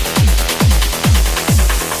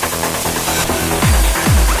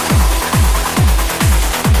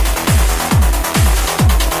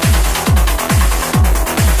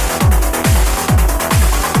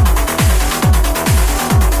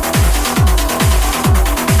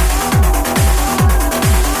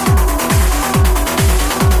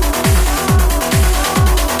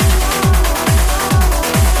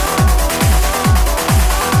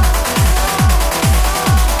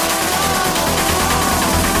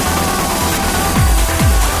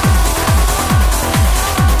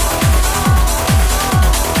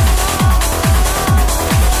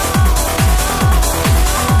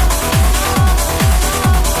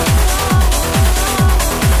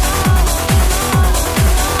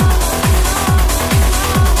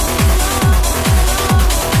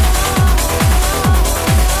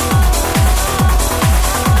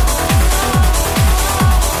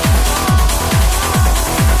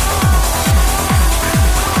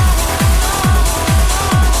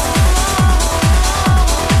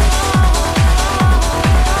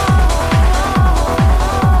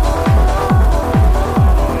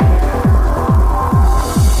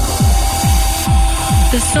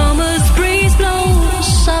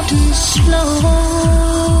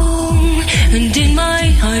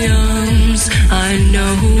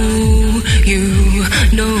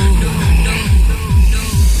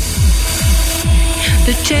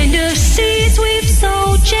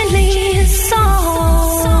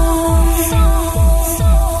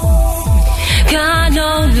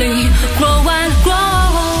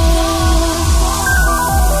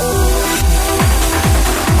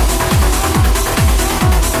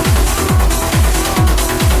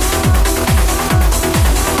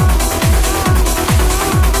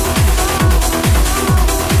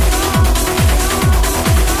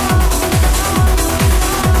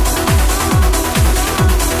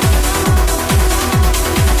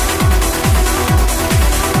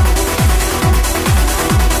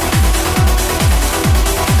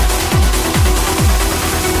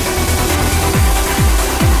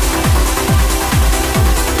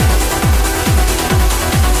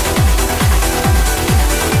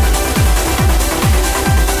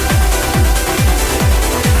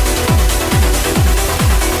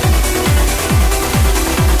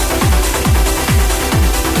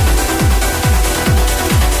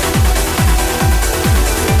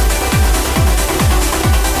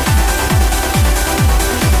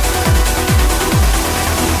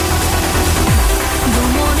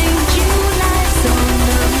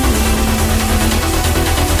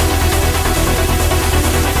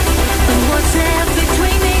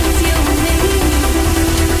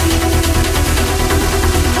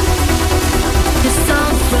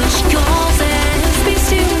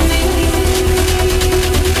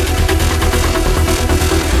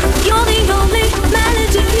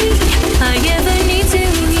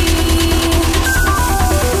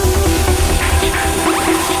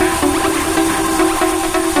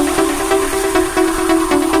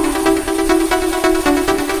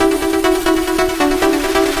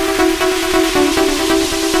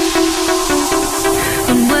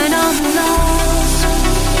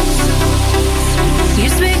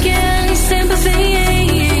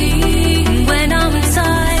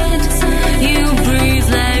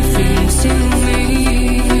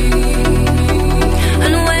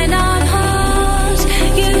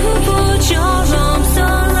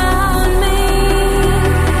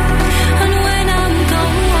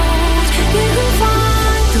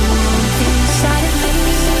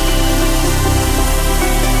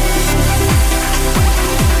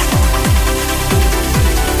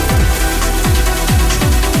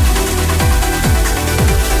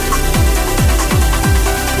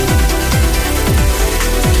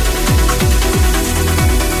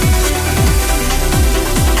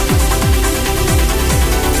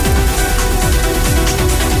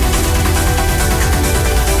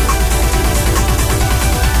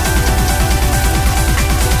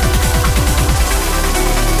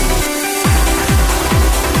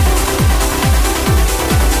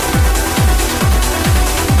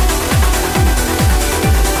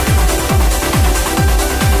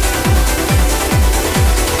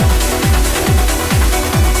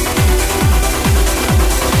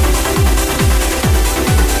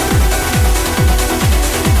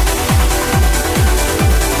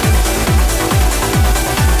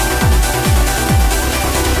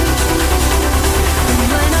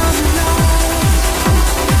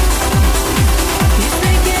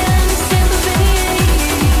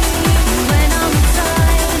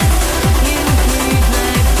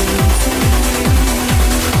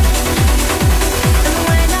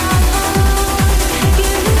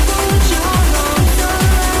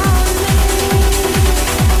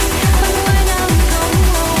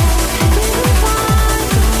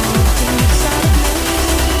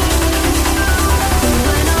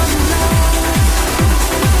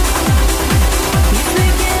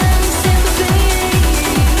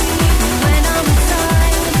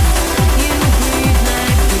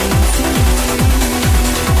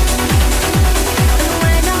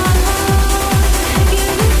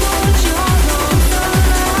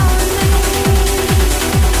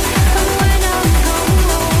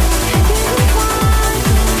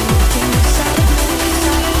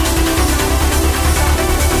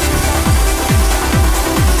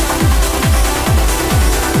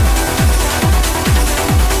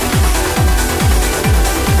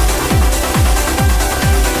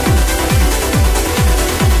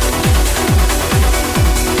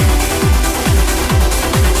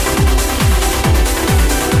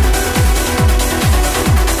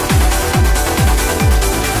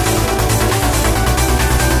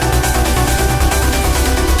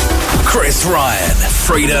 Chris Ryan,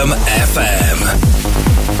 Freedom FM.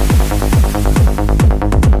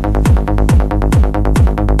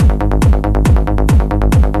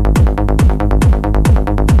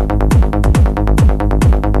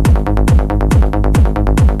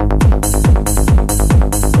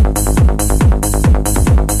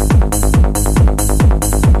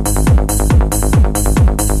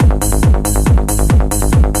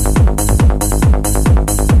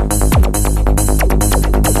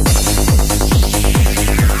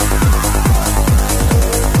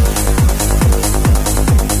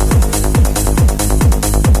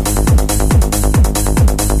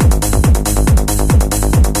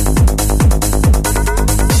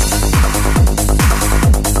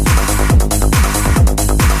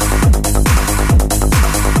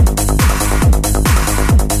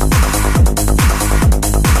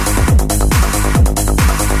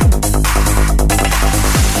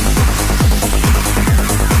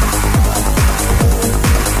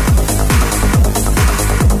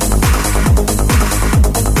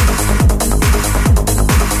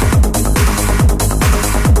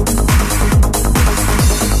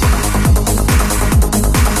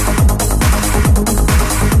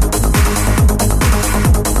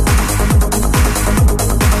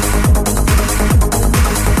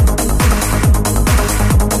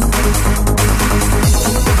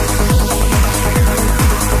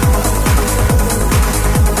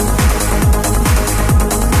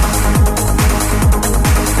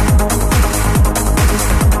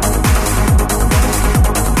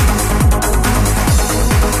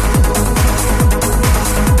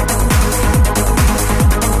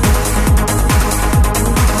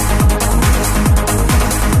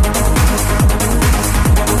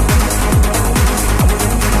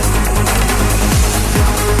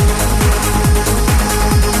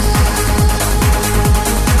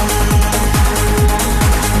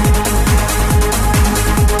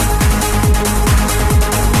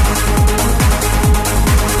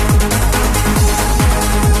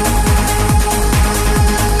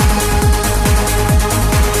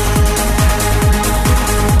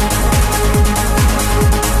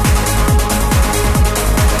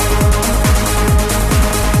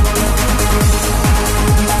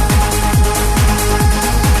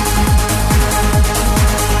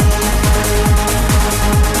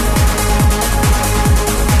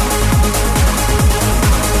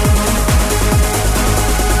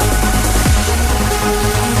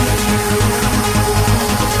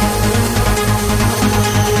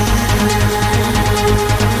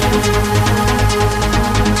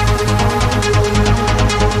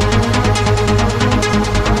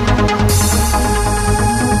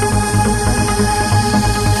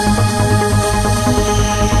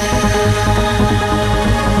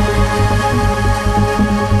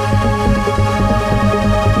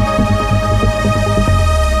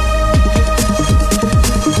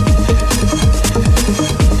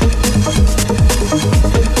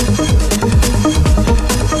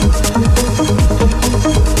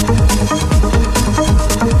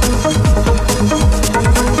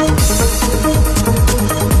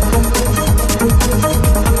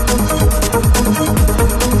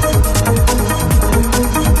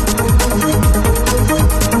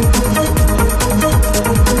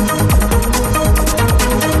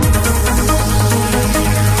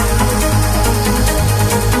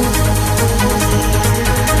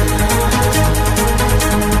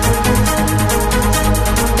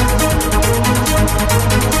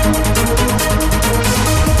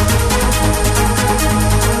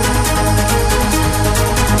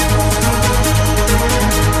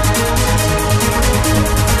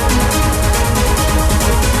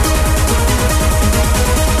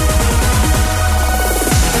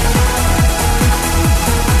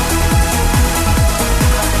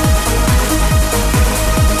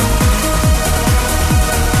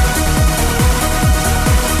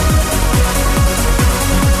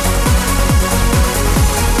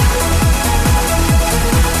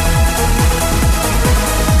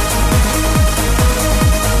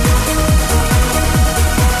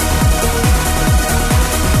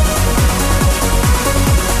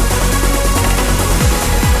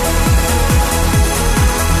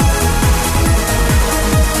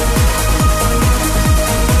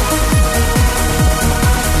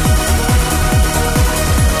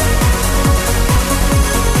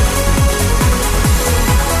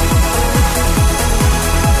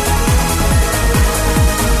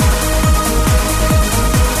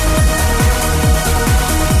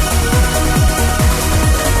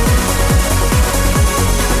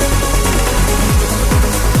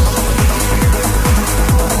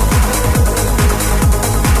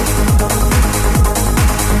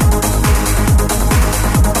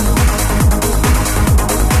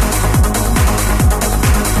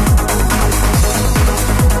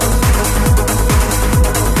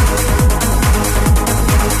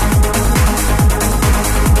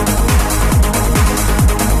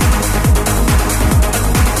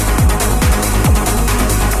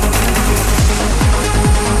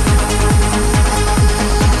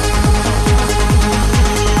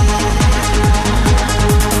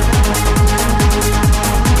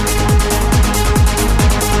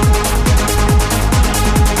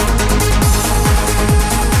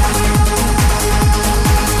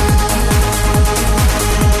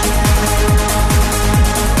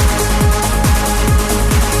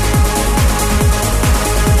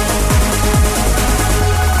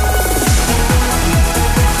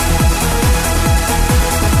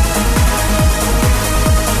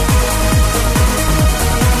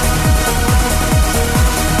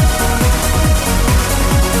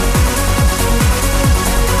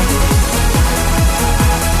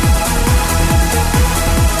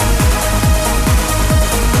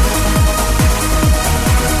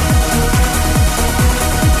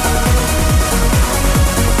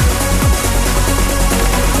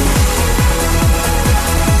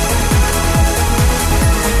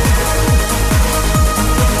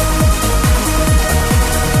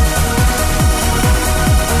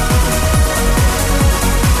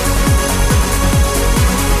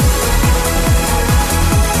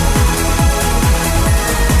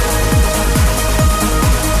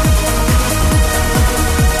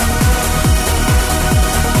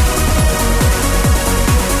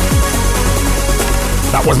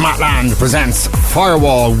 That was Matt Land presents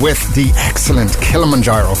Firewall with the excellent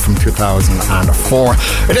Kilimanjaro from 2004.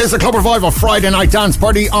 It is the Club Revival Friday night dance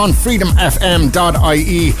party on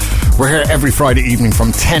freedomfm.ie. We're here every Friday evening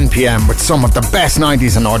from 10 p.m. with some of the best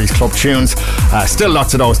 90s and 90s club tunes. Still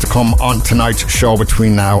lots of those to come on tonight's show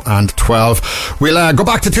between now and 12. We'll go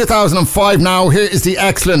back to 2005 now. Here is the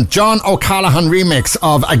excellent John O'Callaghan remix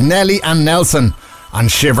of Agnelli and Nelson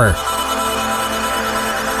and Shiver.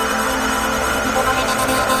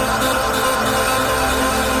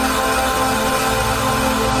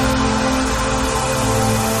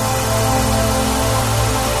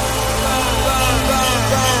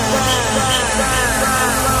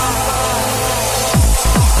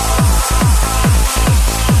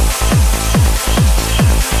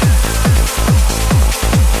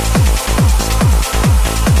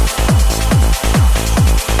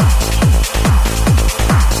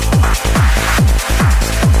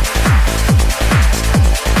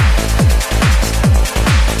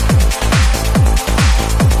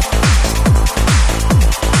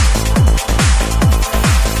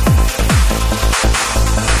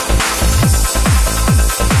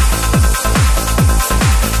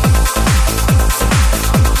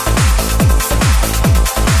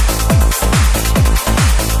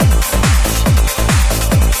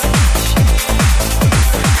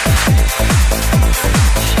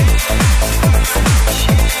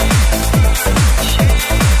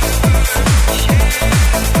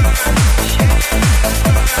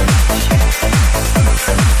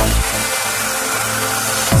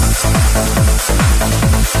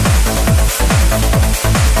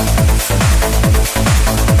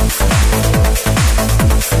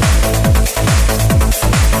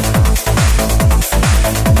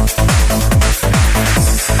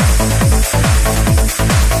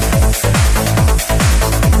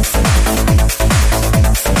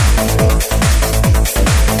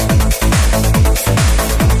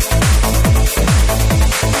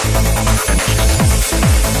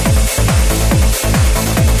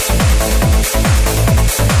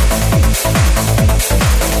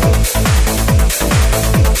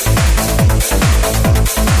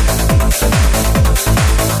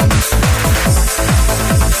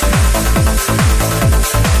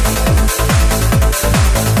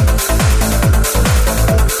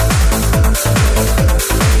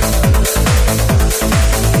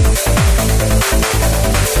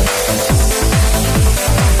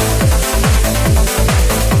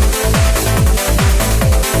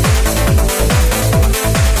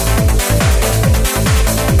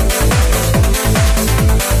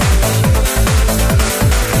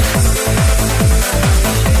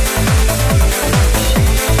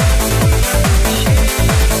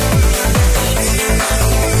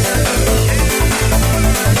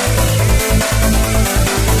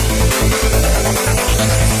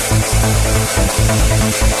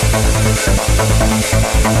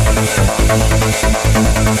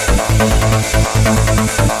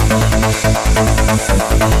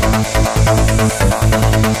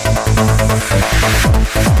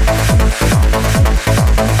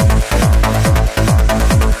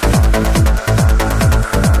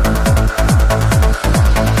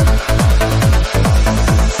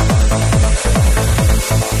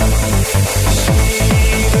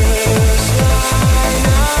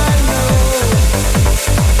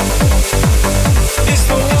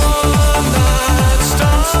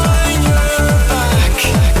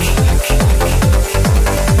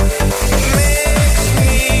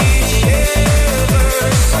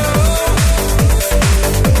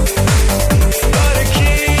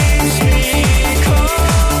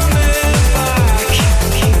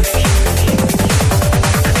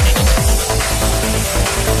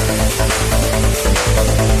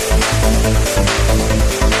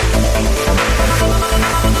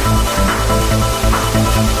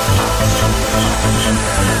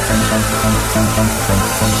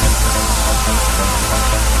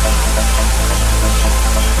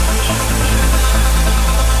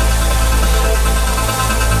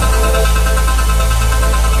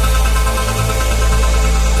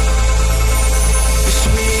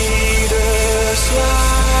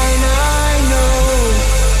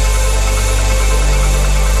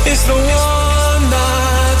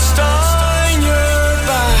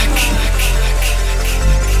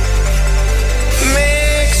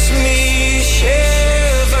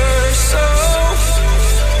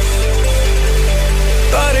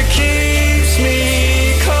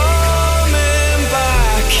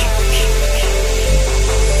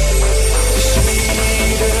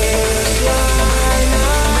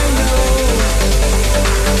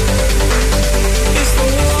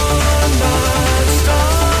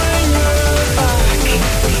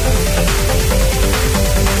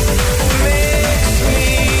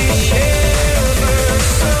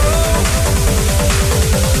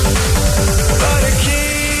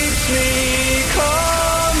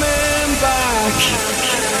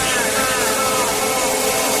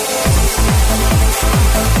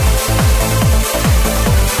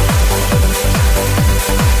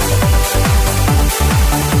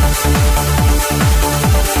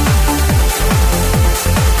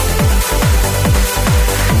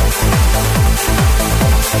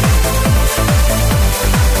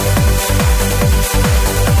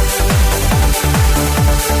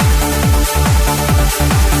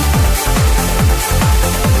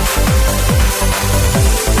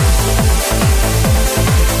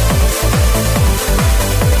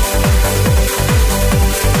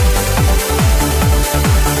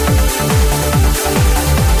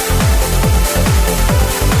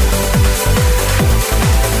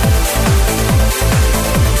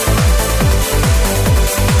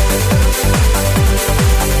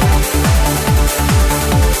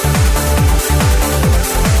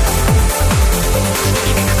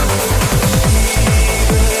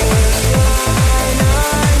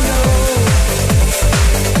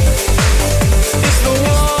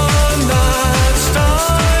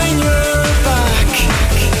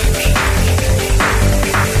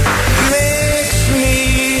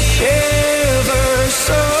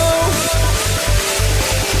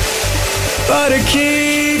 but it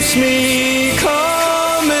keeps me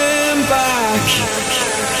coming back.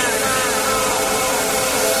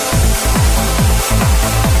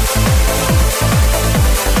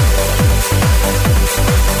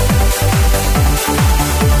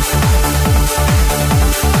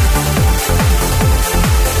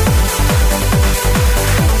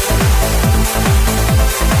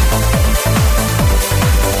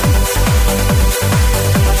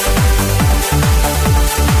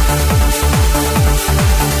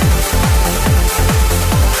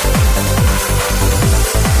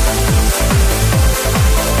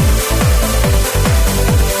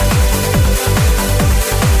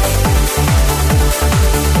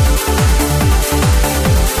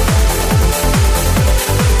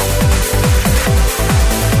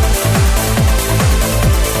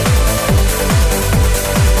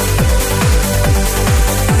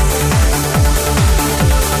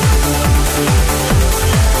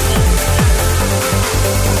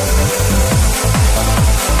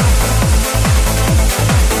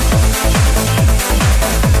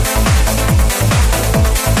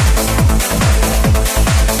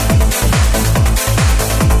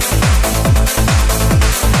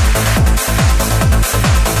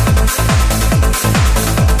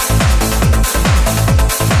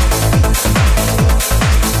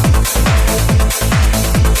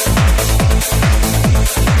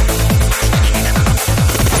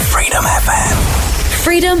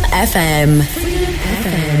 Freedom FM. Freedom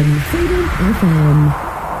FM. Freedom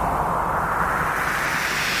FM.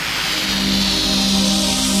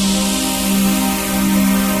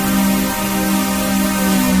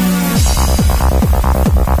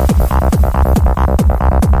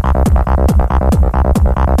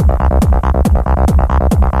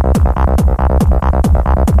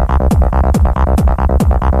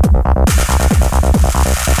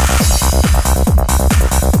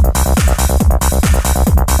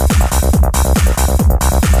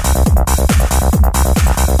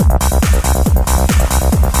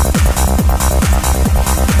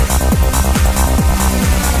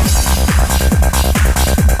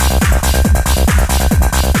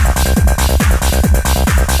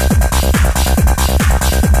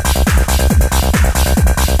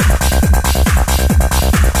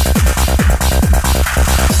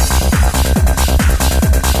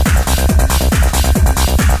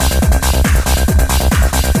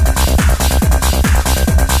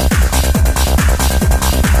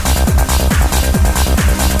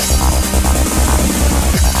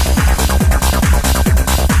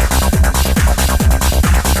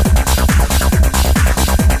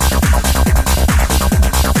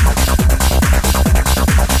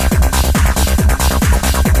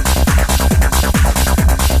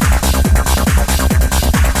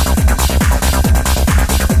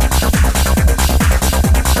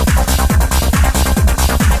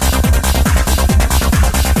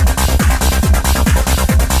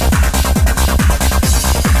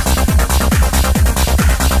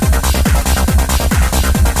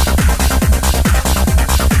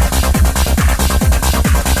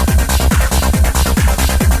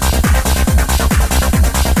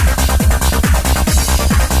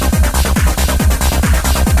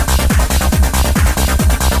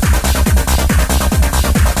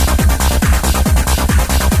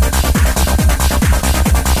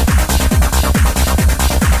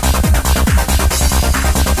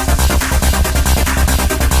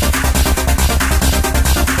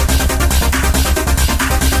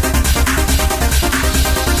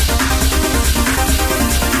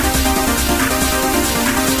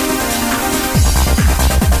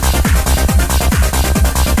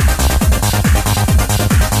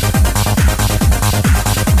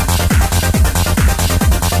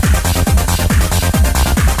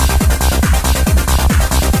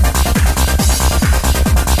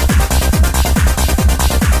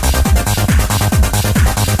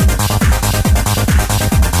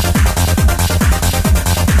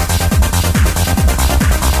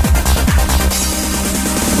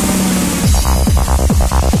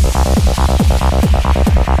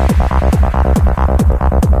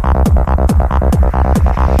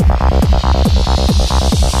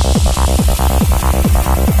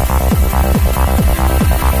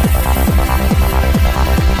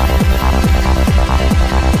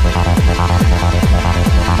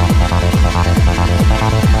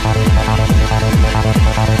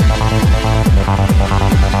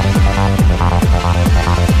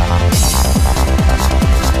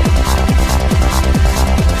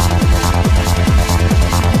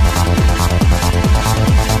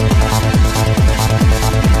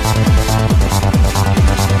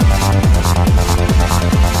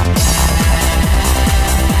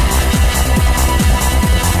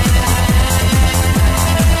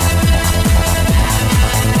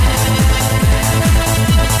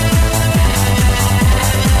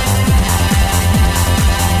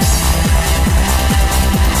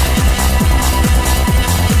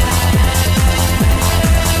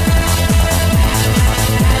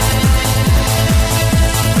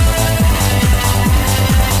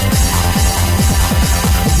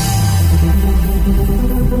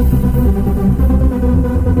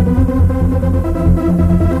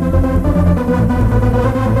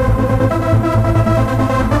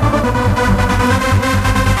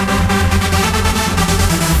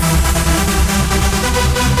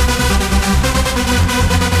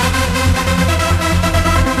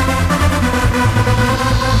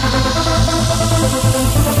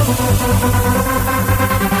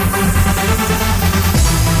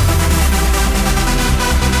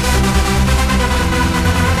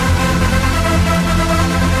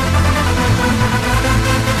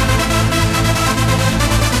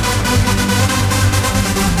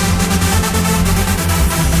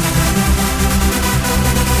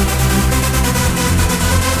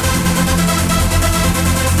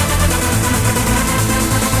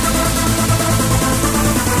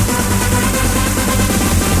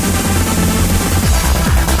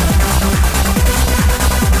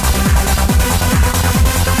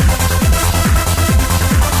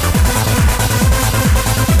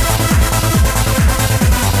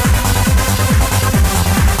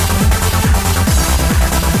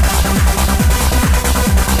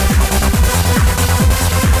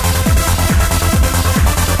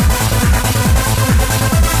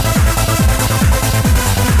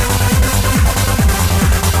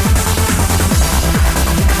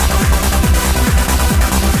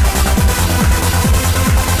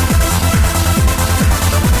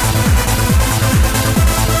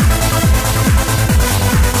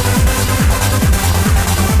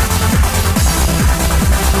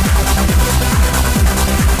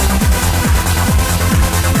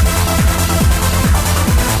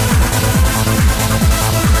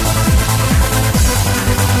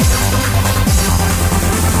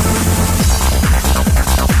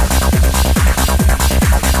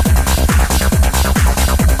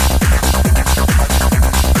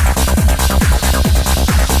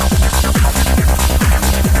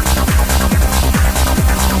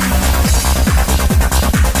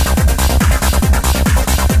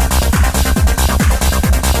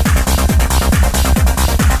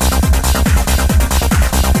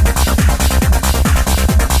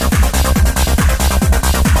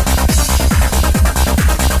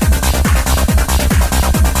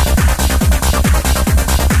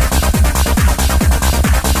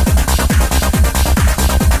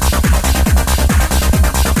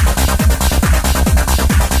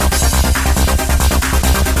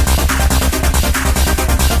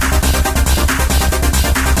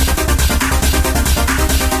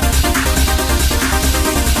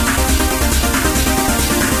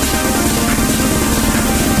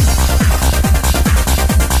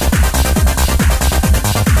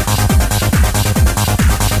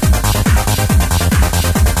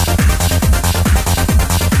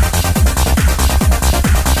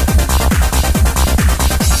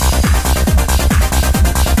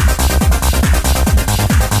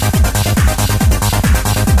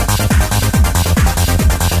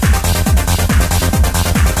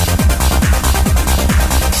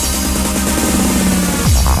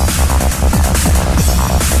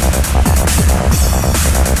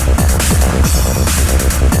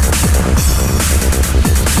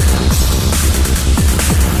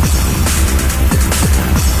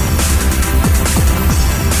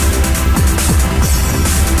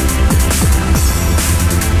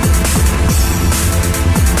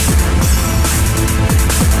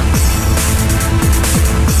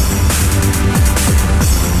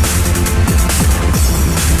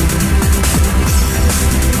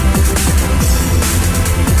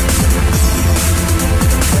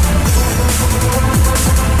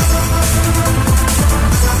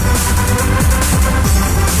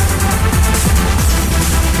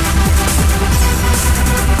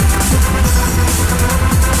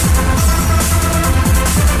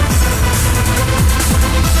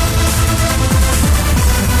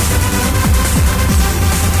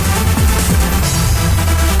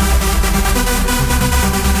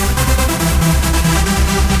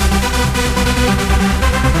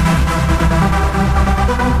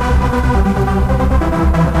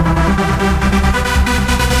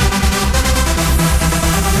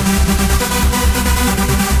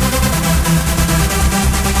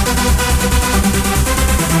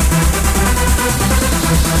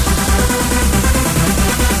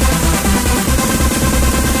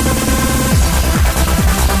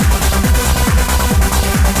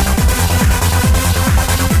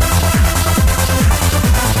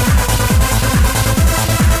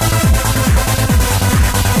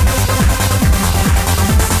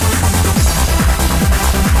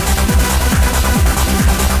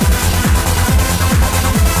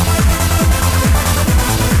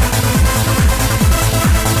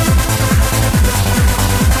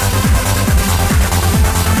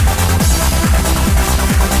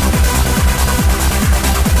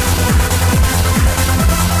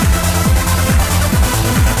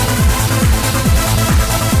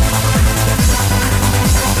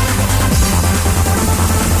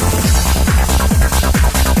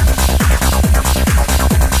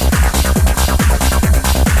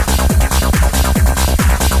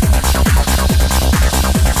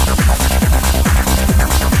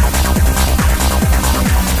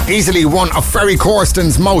 Easily one of Ferry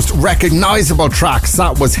Corsten's most recognisable tracks.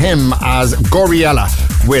 That was him as Goriella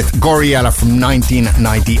with Goriella from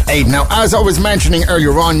 1998. Now, as I was mentioning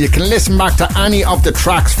earlier on, you can listen back to any of the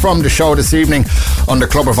tracks from the show this evening on the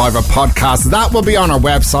Club Revival podcast. That will be on our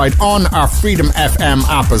website, on our Freedom FM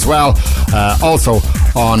app as well, also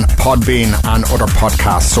on Podbean and other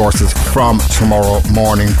podcast sources from tomorrow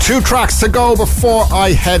morning. 2 tracks to go before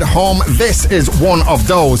I head home. This is one of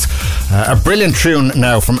those. A brilliant tune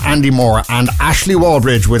now from Andy Moore and Ashley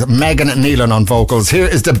Wallbridge with Megan Nealon on vocals. Here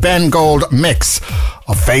is the Ben Gold mix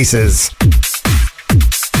of Faces.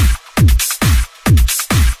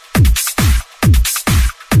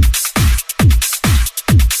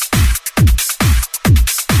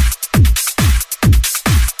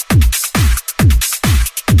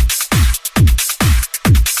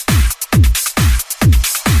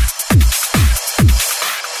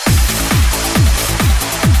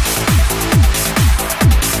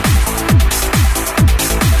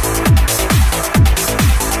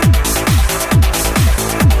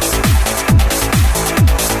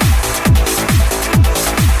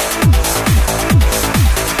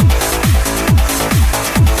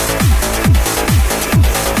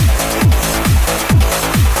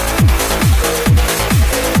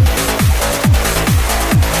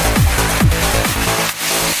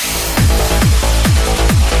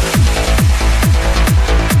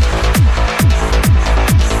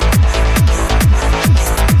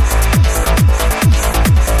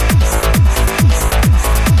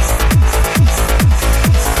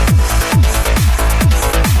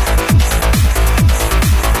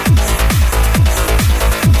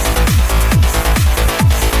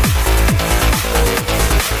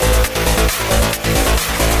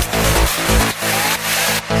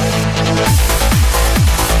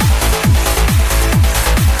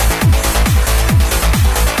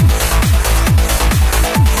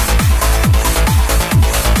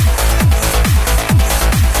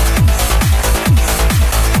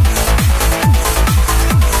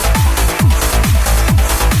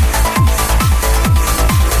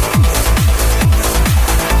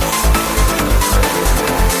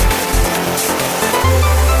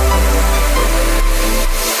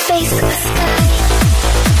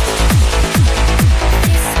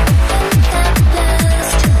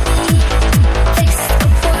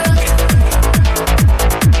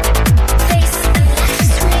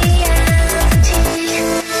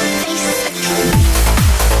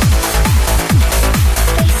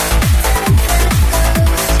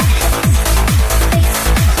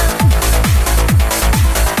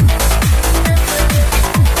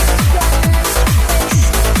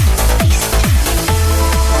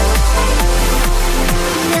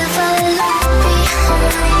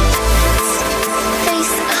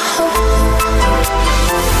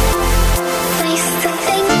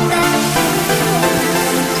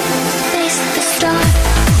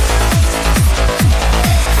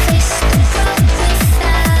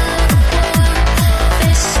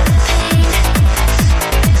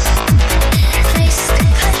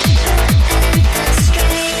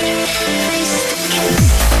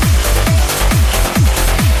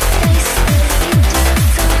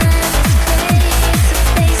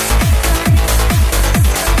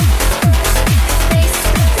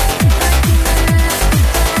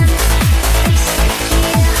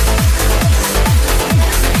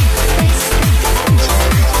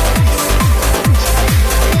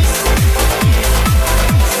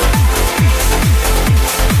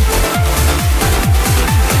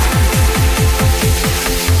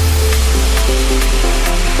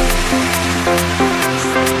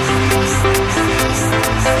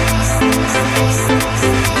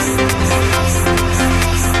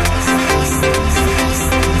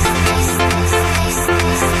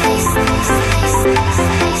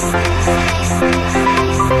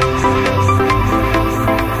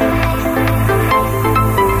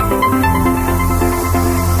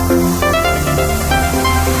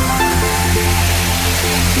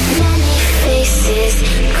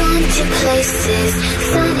 places,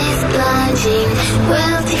 sun is blinding,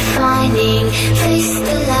 well defining, face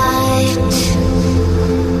the light.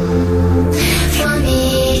 For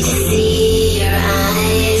me to see your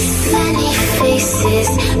eyes, many faces,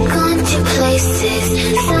 gone to places,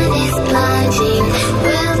 sun is blinding,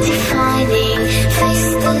 well defining, face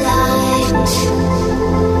the light.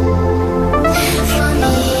 For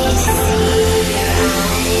me to see your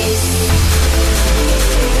eyes.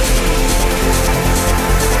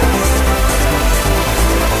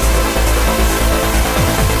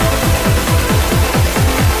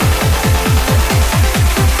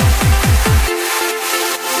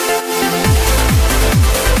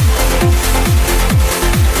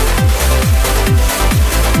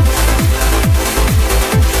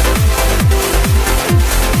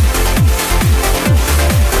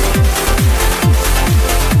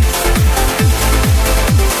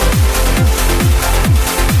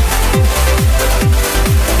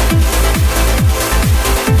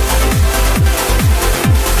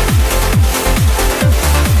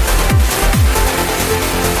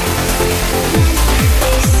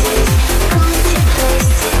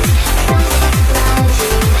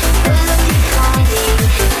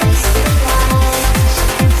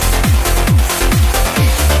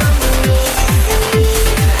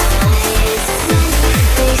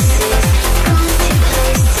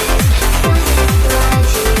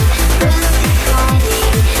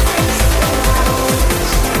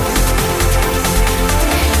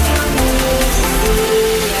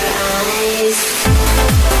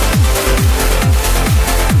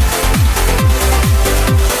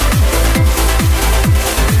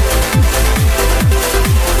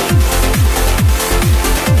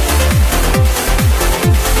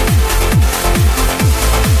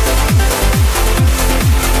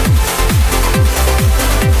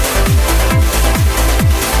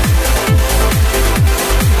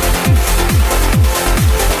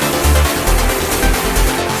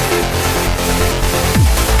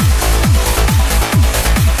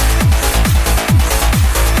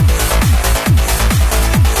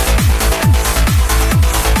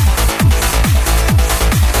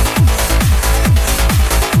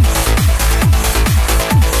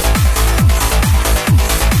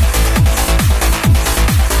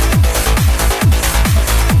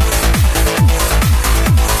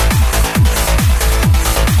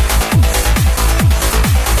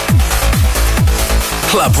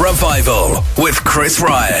 Club Revival with Chris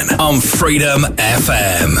Ryan on Freedom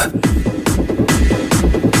FM.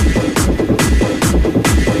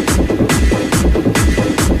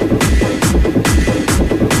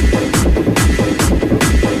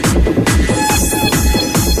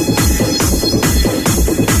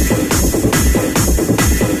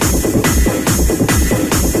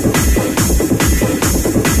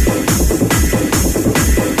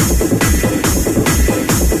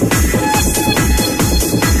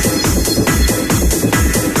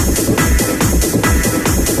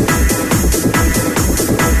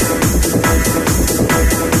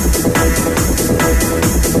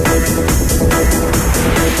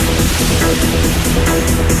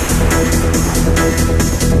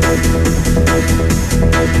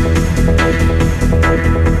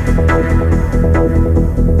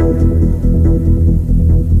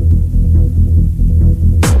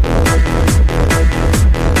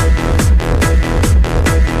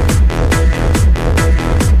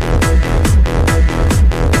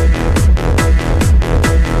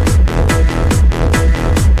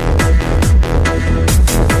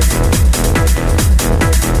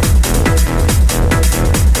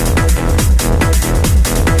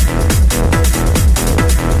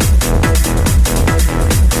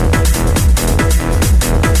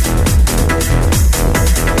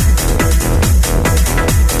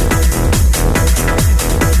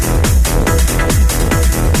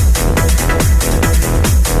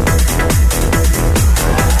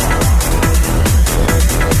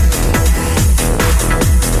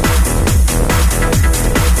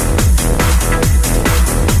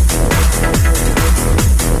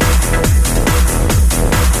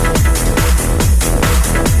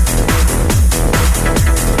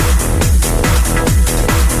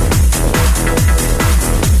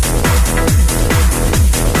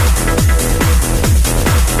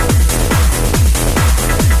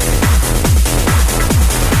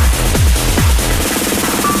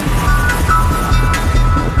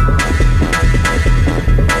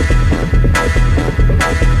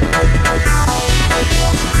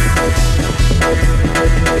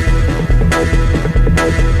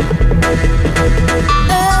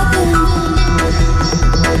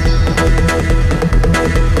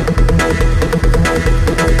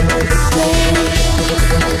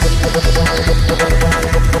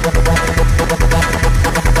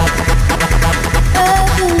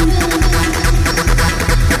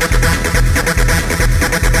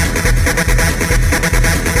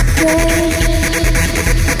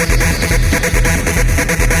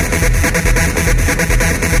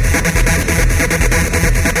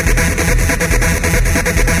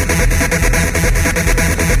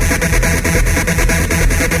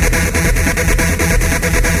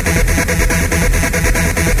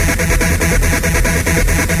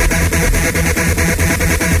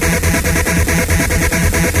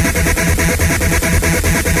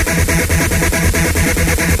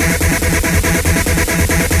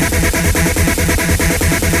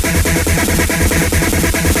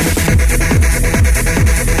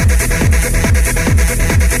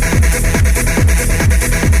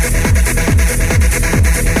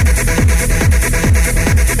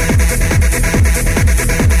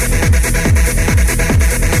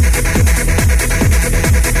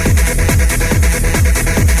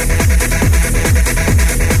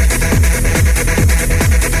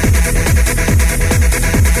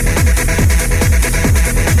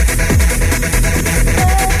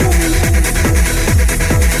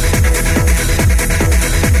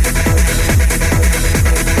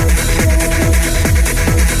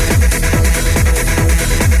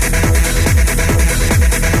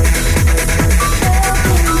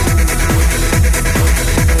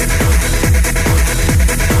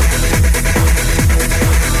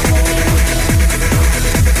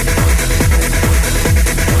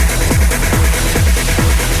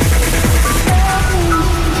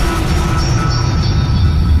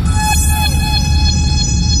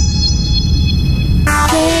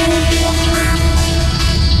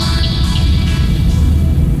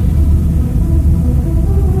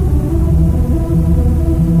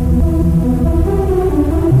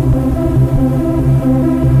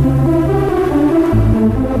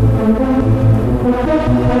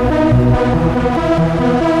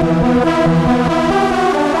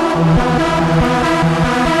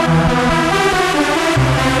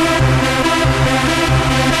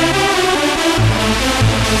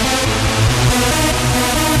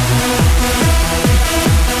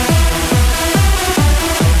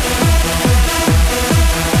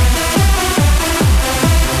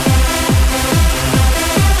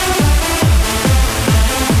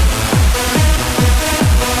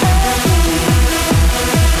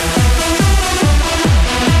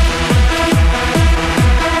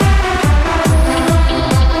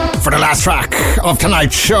 last track of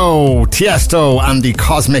tonight's show, Tiesto and the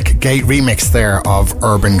Cosmic Gate remix there of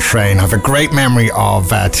Urban Train. I have a great memory of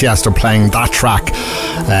Tiesto playing that track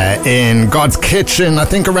in God's Kitchen, I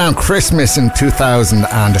think around Christmas in 2002.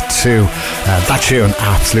 That tune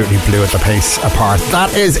absolutely blew at the pace apart.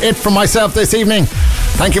 That is it from myself this evening.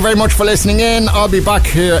 Thank you very much for listening in. I'll be back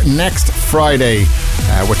here next Friday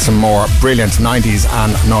with some more brilliant 90s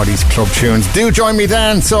and noughties club tunes. Do join me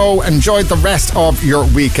then, so enjoy the rest of your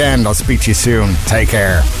weekend. I'll speak to you soon. Take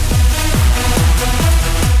care.